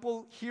are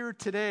people here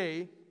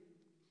today,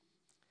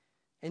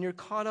 and you're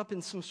caught up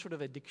in some sort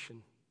of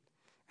addiction.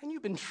 And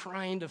you've been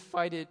trying to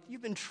fight it. But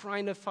you've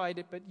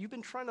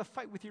been trying to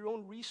fight with your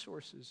own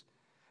resources.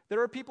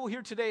 There are people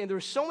here today, and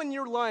there's someone in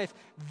your life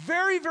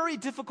very, very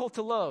difficult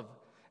to love.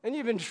 And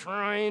you've been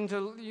trying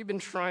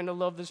to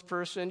love this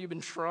person. You've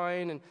been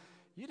trying, and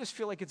you just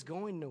feel like it's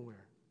going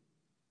nowhere.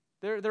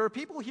 There are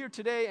people here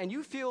today, and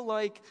you feel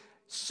like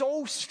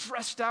so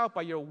stressed out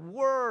by your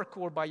work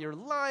or by your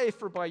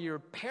life or by your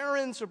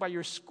parents or by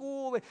your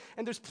school,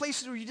 and there's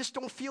places where you just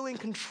don't feel in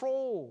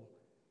control.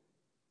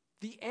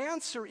 The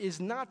answer is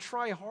not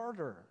try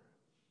harder.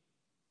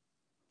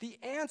 The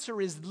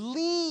answer is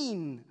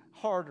lean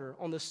harder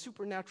on the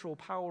supernatural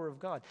power of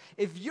God.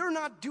 If you're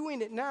not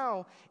doing it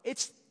now,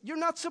 you're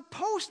not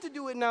supposed to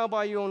do it now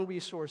by your own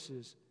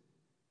resources.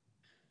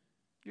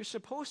 You're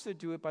supposed to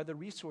do it by the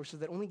resources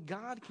that only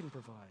God can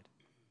provide.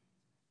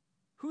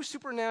 Who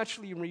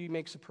supernaturally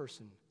remakes a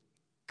person?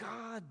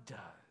 God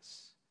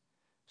does.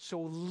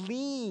 So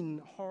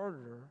lean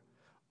harder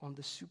on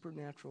the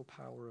supernatural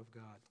power of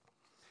God.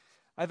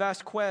 I've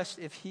asked Quest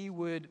if he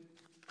would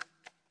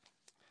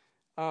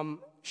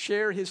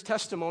share his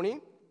testimony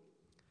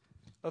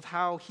of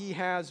how he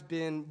has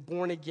been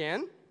born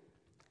again.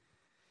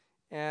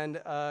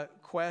 And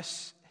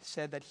Quest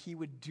said that he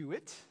would do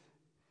it.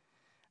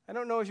 I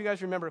don't know if you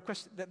guys remember.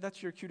 Quest,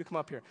 that's your cue to come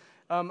up here.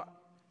 I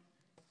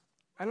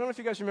don't know if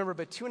you guys remember,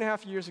 but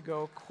 2.5 years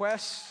ago,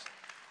 Quest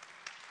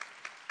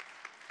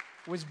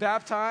was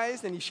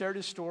baptized, and he shared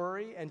his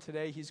story, and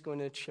today he's going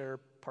to share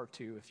part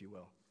 2, if you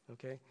will.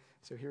 Okay?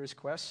 So here is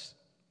Quest.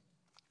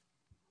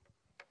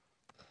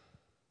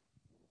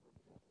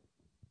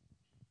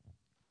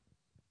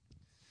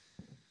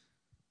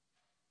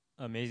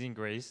 Amazing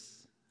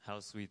grace, how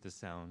sweet the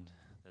sound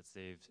that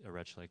saved a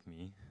wretch like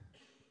me.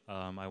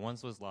 I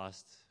once was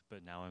lost,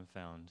 but now I'm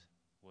found,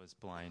 was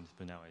blind,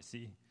 but now I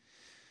see.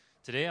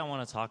 Today I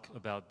want to talk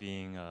about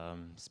being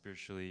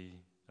spiritually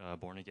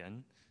born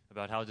again,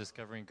 about how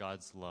discovering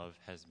God's love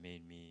has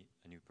made me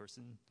a new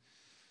person.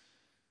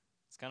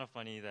 It's kind of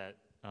funny that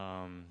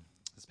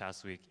this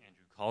past week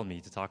Andrew called me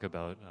to talk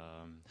about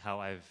how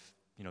I've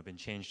been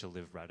changed to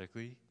live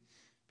radically,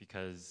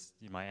 because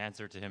my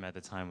answer to him at the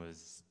time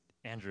was,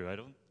 Andrew,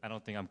 I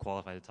don't think I'm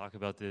qualified to talk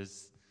about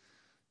this.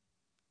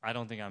 I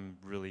don't think I'm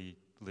really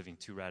living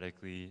too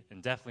radically,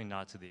 and definitely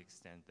not to the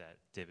extent that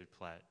David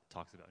Platt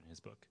talks about in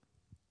his book.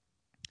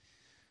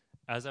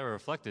 As I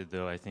reflected,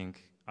 though, I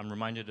think I'm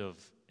reminded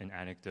of an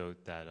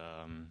anecdote that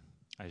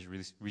I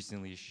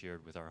recently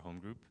shared with our home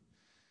group,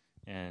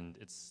 and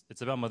it's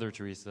about Mother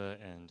Teresa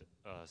and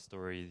a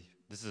story.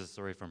 This is a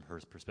story from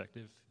her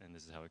perspective, and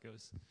this is how it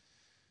goes.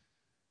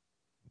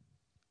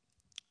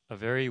 A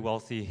very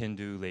wealthy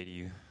Hindu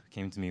lady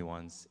came to me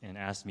once and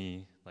asked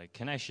me,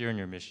 can I share in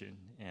your mission?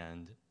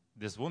 And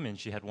this woman,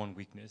 she had one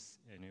weakness,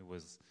 and it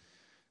was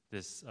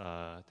this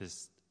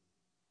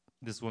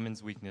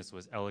woman's weakness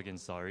was elegant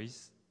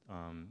saris.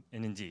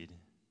 And indeed,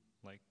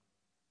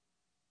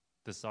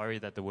 the sari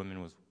that the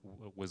woman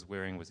was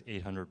wearing was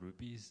 800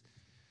 rupees,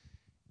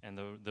 and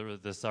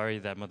the sari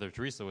that Mother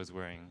Teresa was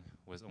wearing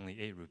was only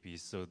 8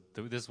 rupees. So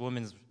this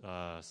woman's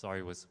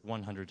sari was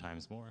 100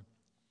 times more.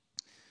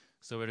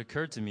 So it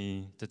occurred to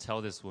me to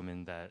tell this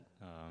woman that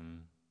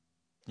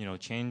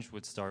change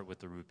would start with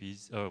the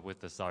rupees, with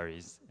the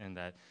saris, and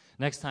that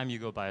next time you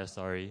go buy a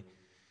sari,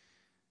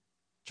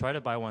 try to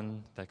buy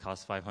one that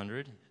costs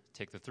 500,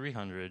 take the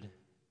 300,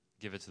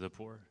 give it to the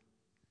poor.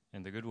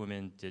 And the good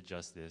woman did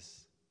just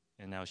this,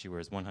 and now she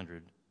wears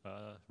 100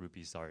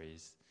 rupee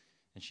saris,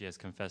 and she has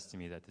confessed to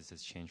me that this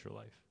has changed her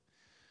life.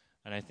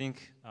 And I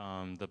think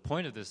the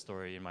point of this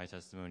story in my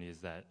testimony is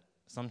that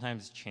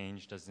sometimes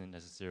change doesn't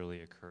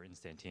necessarily occur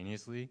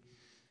instantaneously,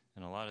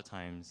 and a lot of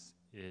times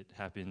it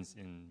happens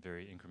in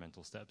very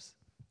incremental steps.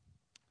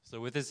 So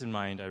with this in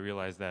mind, I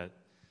realized that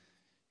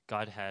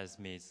God has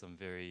made some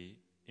very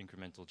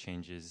incremental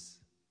changes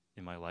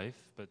in my life,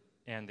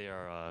 and they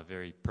are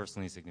very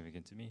personally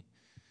significant to me.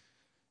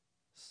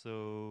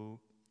 So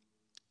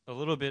a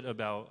little bit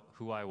about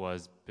who I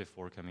was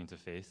before coming to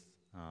faith.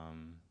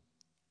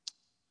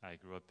 I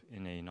grew up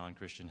in a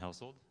non-Christian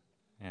household,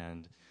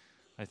 and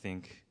I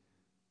think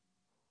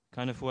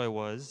kind of who I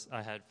was,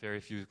 I had very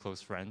few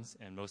close friends,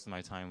 and most of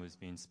my time was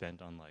being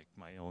spent on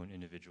my own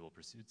individual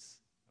pursuits.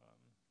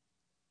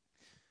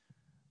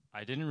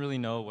 I didn't really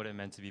know what it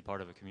meant to be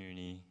part of a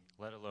community,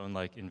 let alone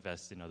like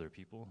invest in other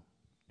people.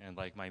 And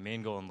like my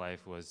main goal in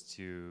life was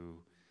to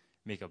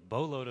make a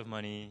boatload of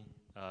money,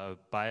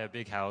 buy a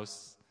big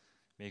house,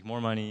 make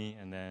more money,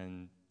 and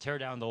then tear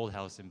down the old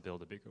house and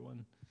build a bigger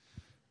one.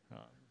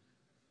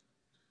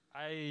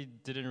 I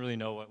didn't really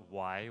know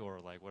why or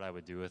like what I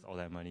would do with all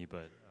that money,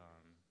 but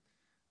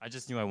I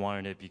just knew I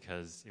wanted it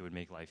because it would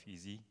make life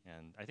easy.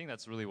 And I think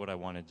that's really what I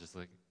wanted, just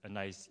like a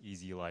nice,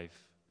 easy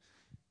life.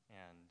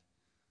 And,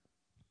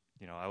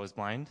 you know, I was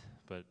blind,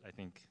 but I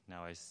think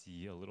now I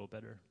see a little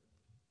better.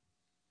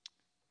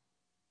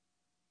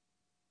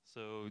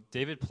 So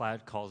David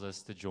Platt calls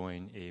us to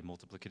join a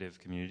multiplicative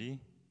community.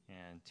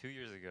 And 2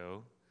 years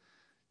ago,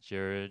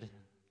 Jared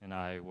and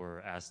I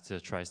were asked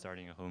to try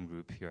starting a home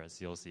group here at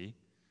CLC.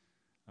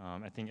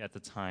 I think at the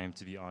time,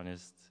 to be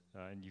honest,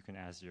 and you can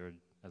ask Jared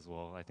as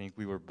well, I think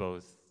we were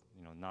both,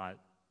 you know, not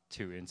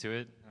too into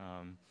it.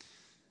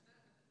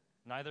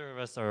 Neither of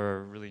us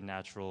are really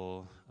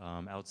natural,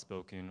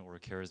 outspoken, or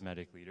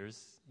charismatic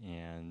leaders.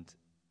 And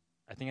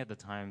I think at the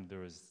time there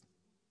was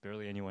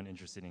barely anyone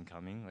interested in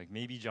coming. Like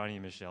maybe Johnny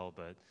and Michelle,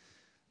 but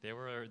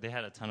they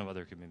had a ton of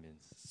other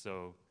commitments.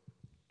 So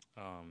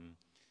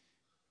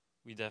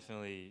we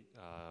definitely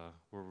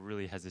were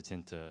really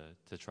hesitant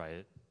to try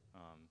it.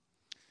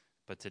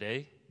 But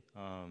today,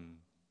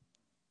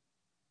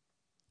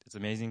 it's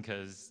amazing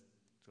because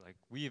like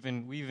we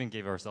even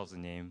gave ourselves a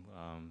name.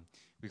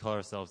 We call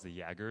ourselves the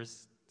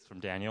Yaggers from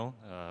Daniel,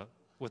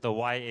 with a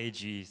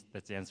YAG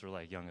that stands for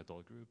like Young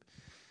Adult Group.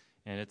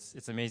 And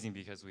it's amazing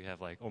because we have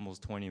like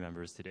almost 20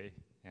 members today.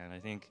 And I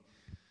think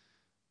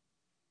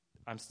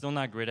I'm still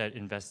not great at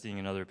investing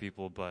in other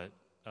people, but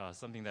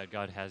something that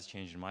God has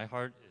changed in my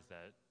heart is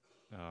that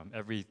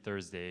every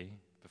Thursday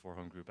before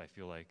home group, I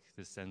feel like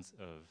this sense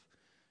of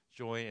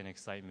joy and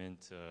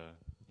excitement to,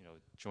 you know,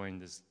 join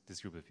this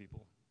group of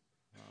people.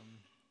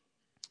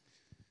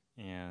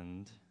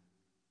 And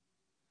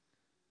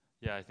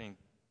yeah, I think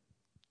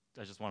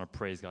I just want to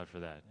praise God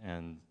for that.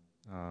 And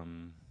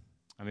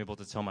I'm able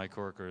to tell my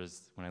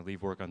coworkers when I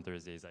leave work on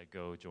Thursdays, I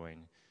go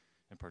join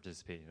and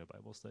participate in a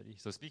Bible study.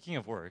 So speaking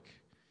of work,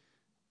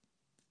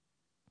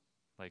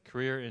 like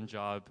career and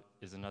job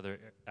is another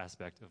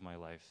aspect of my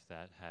life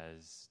that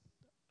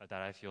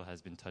I feel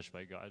has been touched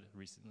by God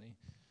recently.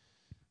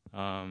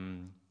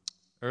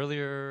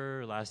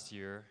 Earlier last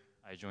year,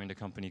 I joined a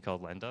company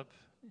called LendUp,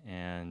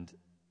 and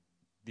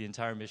the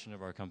entire mission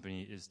of our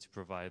company is to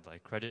provide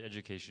like credit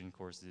education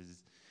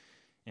courses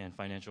and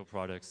financial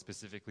products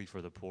specifically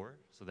for the poor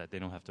so that they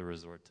don't have to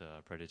resort to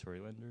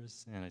predatory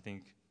lenders. And I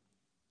think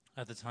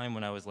at the time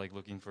when I was like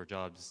looking for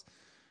jobs,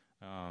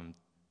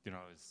 you know,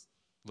 I was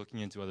looking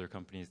into other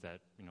companies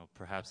that, you know,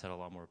 perhaps had a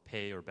lot more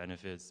pay or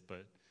benefits,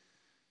 but,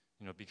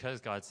 you know, because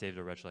God saved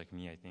a wretch like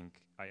me, I think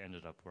I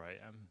ended up where I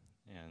am.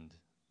 And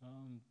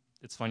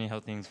it's funny how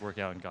things work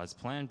out in God's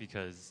plan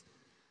because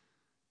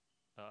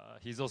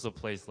he's also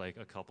placed like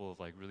a couple of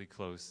like really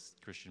close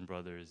Christian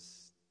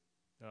brothers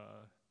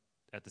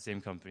at the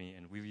same company,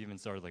 and we've even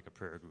started like a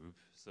prayer group.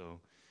 So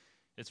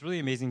it's really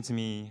amazing to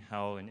me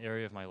how an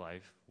area of my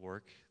life,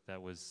 work,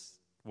 that was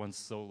once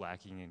so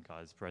lacking in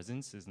God's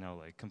presence is now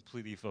like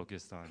completely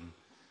focused on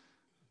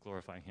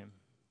glorifying him.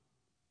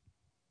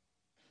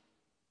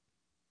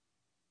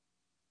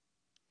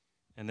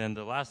 And then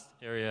the last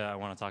area I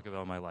want to talk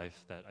about in my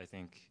life that I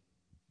think,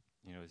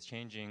 you know, is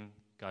changing,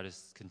 God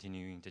is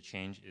continuing to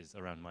change, is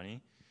around money.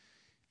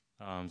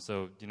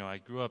 So, you know, I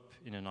grew up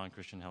in a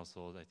non-Christian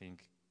household. I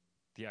think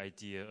the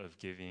idea of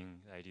giving,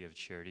 the idea of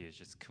charity is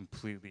just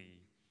completely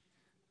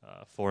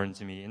foreign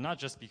to me. And not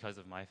just because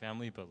of my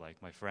family, but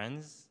like my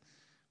friends'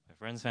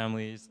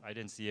 families. I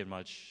didn't see it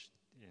much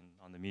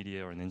on the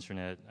media or on the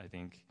internet. I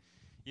think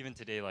even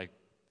today, like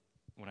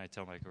when I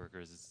tell my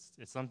coworkers,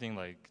 it's something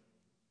like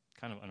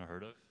kind of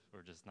unheard of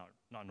or just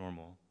not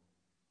normal.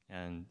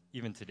 And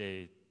even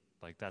today,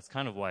 like that's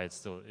kind of why it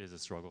still is a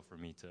struggle for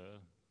me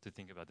to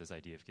think about this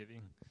idea of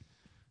giving.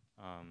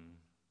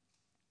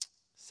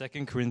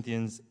 2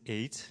 Corinthians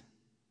 8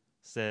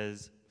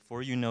 says,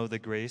 "For you know the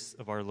grace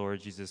of our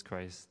Lord Jesus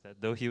Christ, that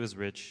though he was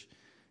rich,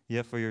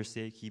 yet for your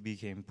sake he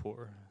became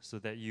poor, so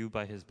that you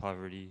by his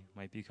poverty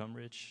might become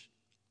rich."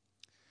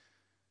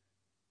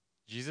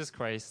 Jesus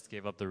Christ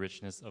gave up the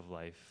richness of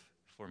life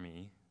for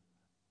me,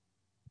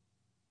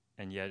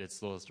 and yet it's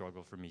still a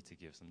struggle for me to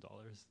give some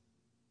dollars.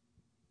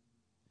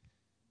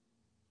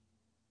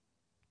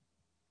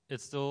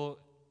 It's still,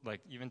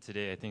 like, even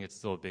today, I think it's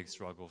still a big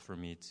struggle for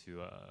me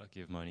to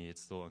give money. It's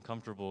still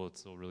uncomfortable. It's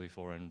still really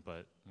foreign.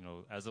 But, you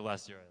know, as of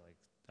last year,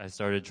 I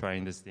started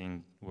trying this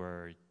thing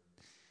where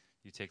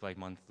you take, like,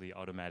 monthly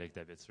automatic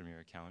debits from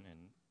your account.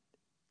 And,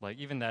 like,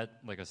 even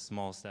that, like, a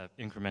small step,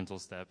 incremental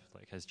step,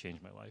 like, has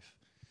changed my life.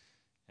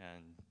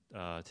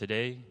 And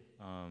today,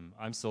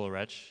 I'm still a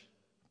wretch.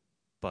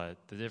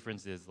 But the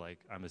difference is, like,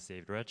 I'm a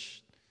saved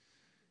wretch.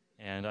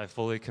 And I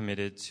fully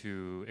committed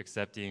to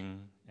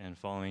accepting and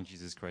following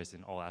Jesus Christ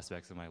in all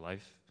aspects of my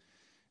life.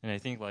 And I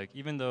think, like,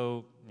 even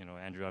though, you know,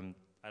 Andrew,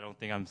 I don't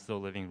think I'm still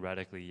living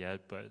radically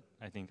yet, but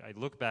I think I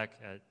look back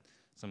at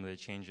some of the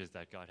changes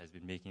that God has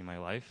been making in my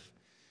life,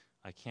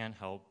 I can't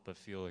help but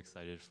feel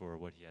excited for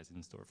what he has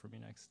in store for me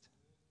next.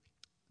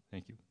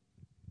 Thank you.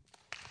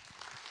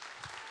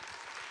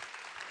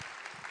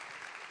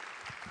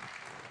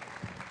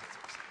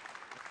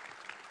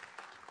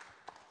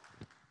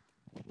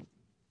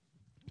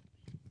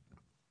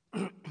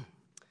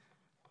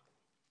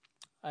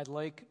 I'd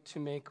like to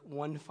make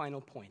one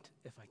final point,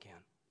 if I can.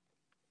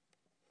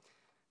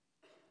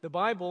 The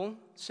Bible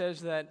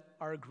says that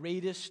our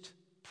greatest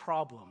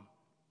problem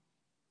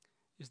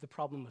is the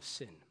problem of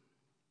sin.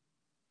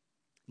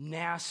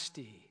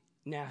 Nasty,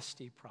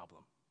 nasty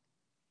problem.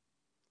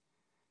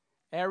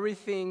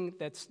 Everything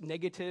that's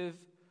negative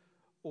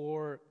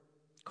or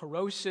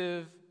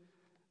corrosive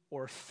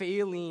or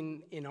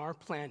failing in our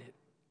planet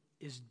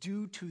is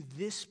due to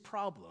this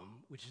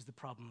problem, which is the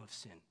problem of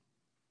sin.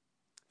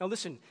 Now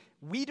listen,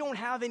 we don't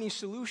have any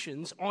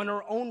solutions on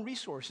our own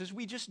resources.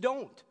 We just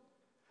don't.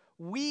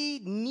 We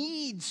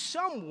need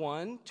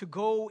someone to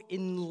go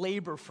in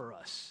labor for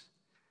us.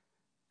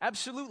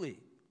 Absolutely.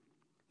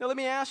 Now let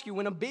me ask you,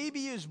 when a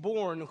baby is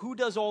born, who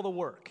does all the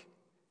work?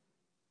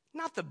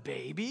 Not the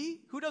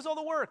baby. Who does all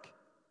the work?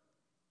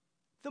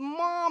 The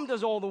mom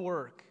does all the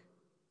work.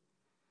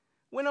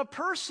 When a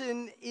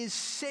person is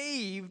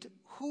saved,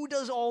 who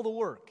does all the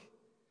work?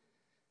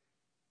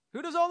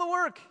 Who does all the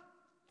work?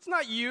 It's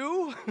not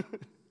you.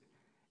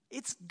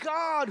 It's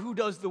God who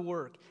does the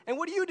work. And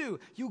what do?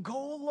 You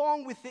go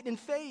along with it in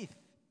faith.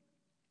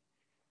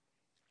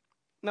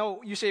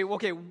 Now, you say,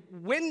 okay,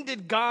 when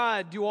did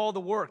God do all the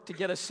work to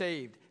get us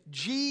saved?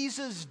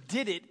 Jesus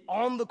did it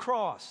on the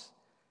cross.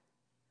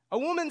 A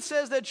woman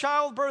says that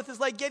childbirth is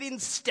like getting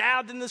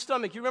stabbed in the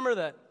stomach. You remember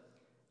that?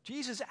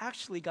 Jesus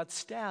actually got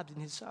stabbed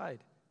in his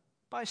side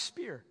by a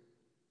spear.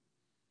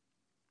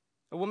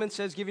 A woman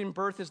says giving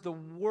birth is the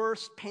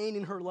worst pain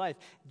in her life.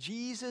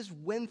 Jesus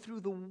went through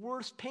the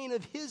worst pain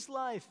of his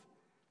life.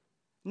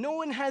 No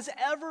one has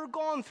ever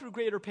gone through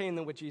greater pain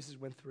than what Jesus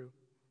went through.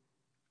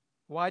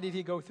 Why did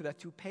he go through that?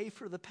 To pay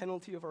for the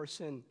penalty of our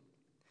sin.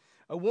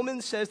 A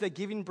woman says that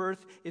giving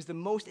birth is the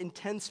most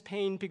intense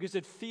pain because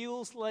it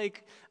feels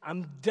like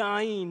I'm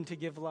dying to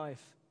give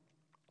life.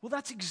 Well,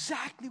 that's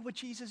exactly what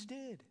Jesus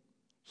did.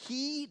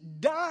 He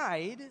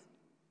died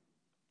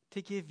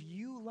to give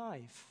you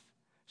life,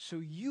 so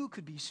you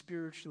could be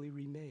spiritually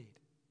remade.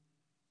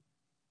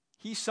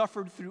 He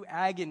suffered through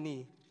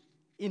agony,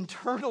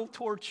 internal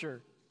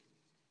torture,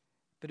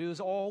 but it was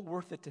all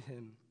worth it to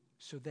him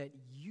so that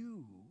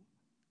you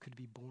could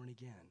be born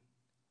again.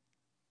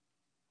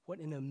 What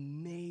an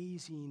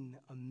amazing,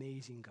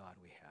 amazing God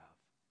we have.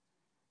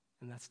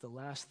 And that's the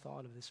last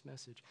thought of this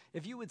message.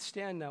 If you would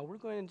stand now, we're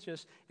going to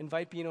just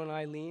invite Bino and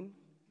Eileen.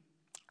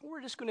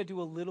 We're just going to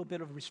do a little bit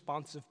of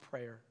responsive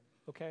prayer,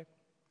 okay?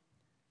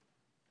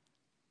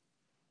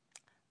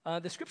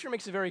 The scripture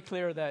makes it very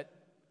clear that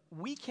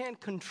we can't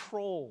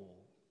control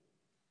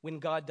when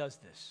God does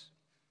this.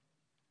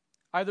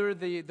 Either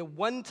the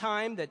one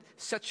time that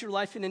sets your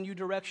life in a new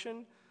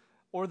direction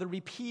or the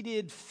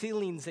repeated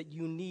feelings that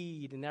you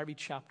need in every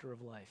chapter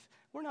of life.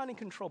 We're not in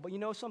control, but you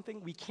know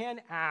something? We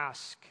can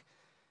ask,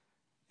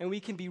 and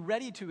we can be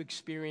ready to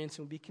experience,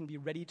 and we can be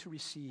ready to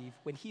receive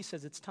when he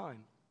says it's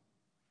time.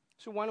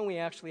 So why don't we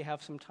actually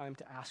have some time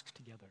to ask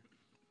together?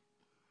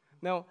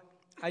 Now,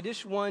 I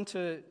just want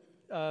to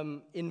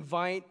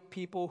invite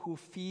people who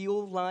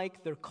feel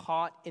like they're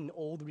caught in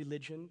old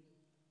religion.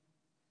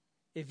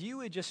 If you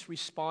would just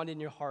respond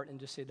in your heart and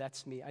just say,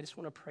 that's me, I just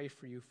want to pray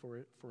for you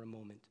for a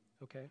moment,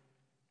 okay?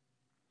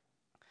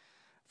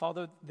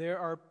 Father, there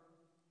are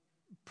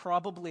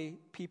probably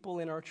people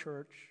in our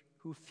church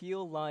who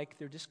feel like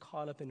they're just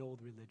caught up in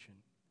old religion.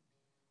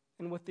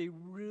 And what they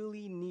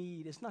really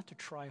need is not to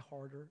try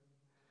harder.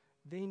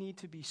 They need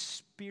to be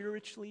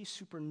spiritually,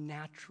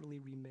 supernaturally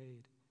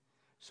remade.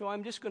 So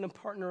I'm just going to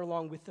partner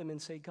along with them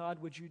and say,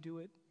 God, would you do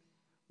it?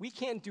 We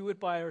can't do it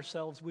by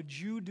ourselves. Would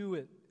you do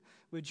it?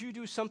 Would you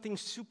do something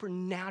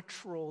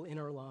supernatural in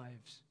our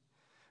lives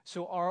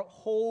so our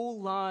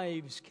whole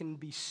lives can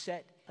be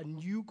set a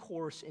new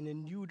course in a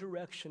new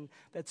direction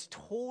that's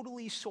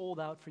totally sold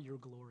out for your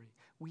glory?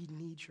 We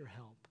need your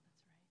help.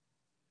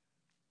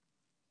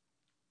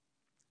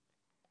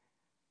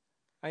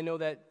 I know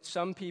that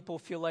some people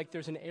feel like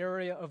there's an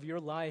area of your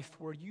life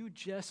where you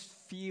just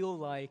feel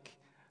like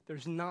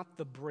there's not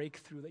the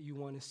breakthrough that you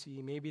want to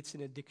see. Maybe it's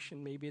an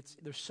addiction. Maybe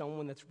there's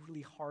someone that's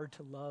really hard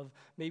to love.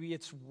 Maybe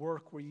it's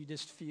work where you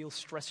just feel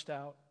stressed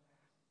out.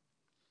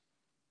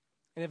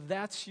 And if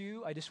that's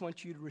you, I just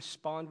want you to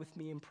respond with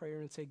me in prayer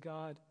and say,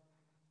 God,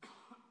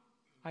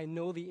 I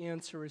know the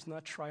answer is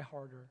not try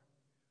harder.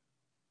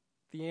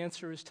 The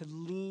answer is to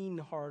lean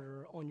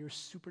harder on your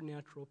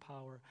supernatural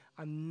power.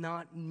 I'm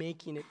not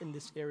making it in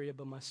this area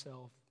by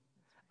myself.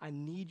 I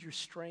need your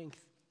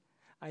strength.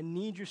 I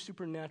need your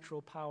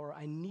supernatural power.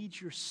 I need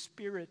your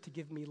spirit to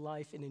give me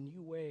life in a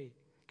new way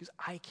because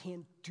I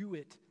can't do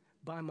it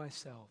by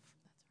myself.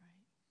 That's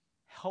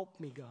right. Help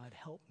me, God,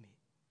 help me.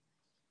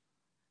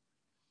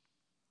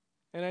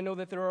 And I know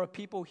that there are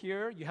people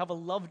here, you have a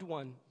loved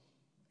one,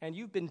 and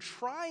you've been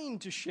trying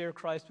to share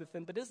Christ with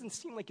them, but it doesn't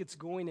seem like it's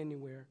going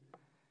anywhere.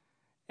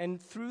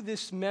 And through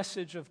this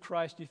message of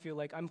Christ, you feel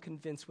like, I'm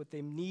convinced what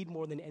they need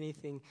more than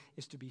anything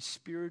is to be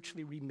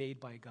spiritually remade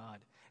by God.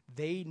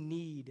 They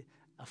need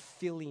a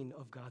filling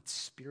of God's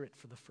Spirit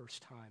for the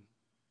first time.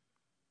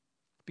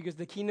 Because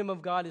the kingdom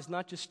of God is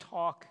not just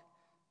talk,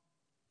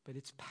 but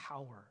it's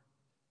power.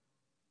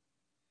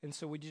 And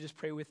so would you just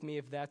pray with me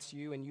if that's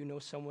you and you know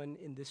someone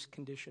in this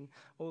condition?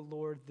 Oh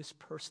Lord, this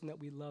person that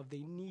we love, they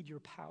need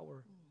your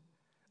power.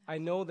 I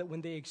know that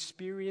when they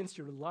experience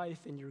your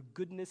life and your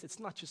goodness, it's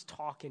not just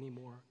talk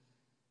anymore.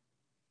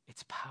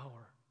 It's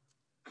power.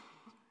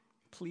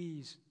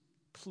 Please,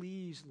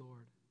 please,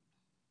 Lord,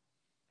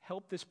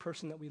 help this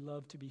person that we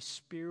love to be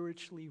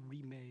spiritually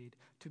remade,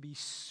 to be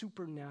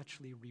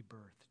supernaturally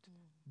rebirthed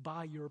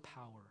by your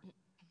power,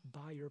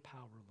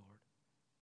 Lord.